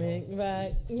right.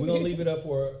 Bye. We're gonna leave it up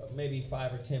for maybe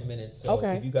 5 or 10 minutes. So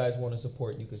okay. if you guys want to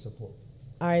support, you can support.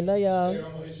 All right, love y'all. Sarah,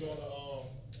 I'm gonna hit you on the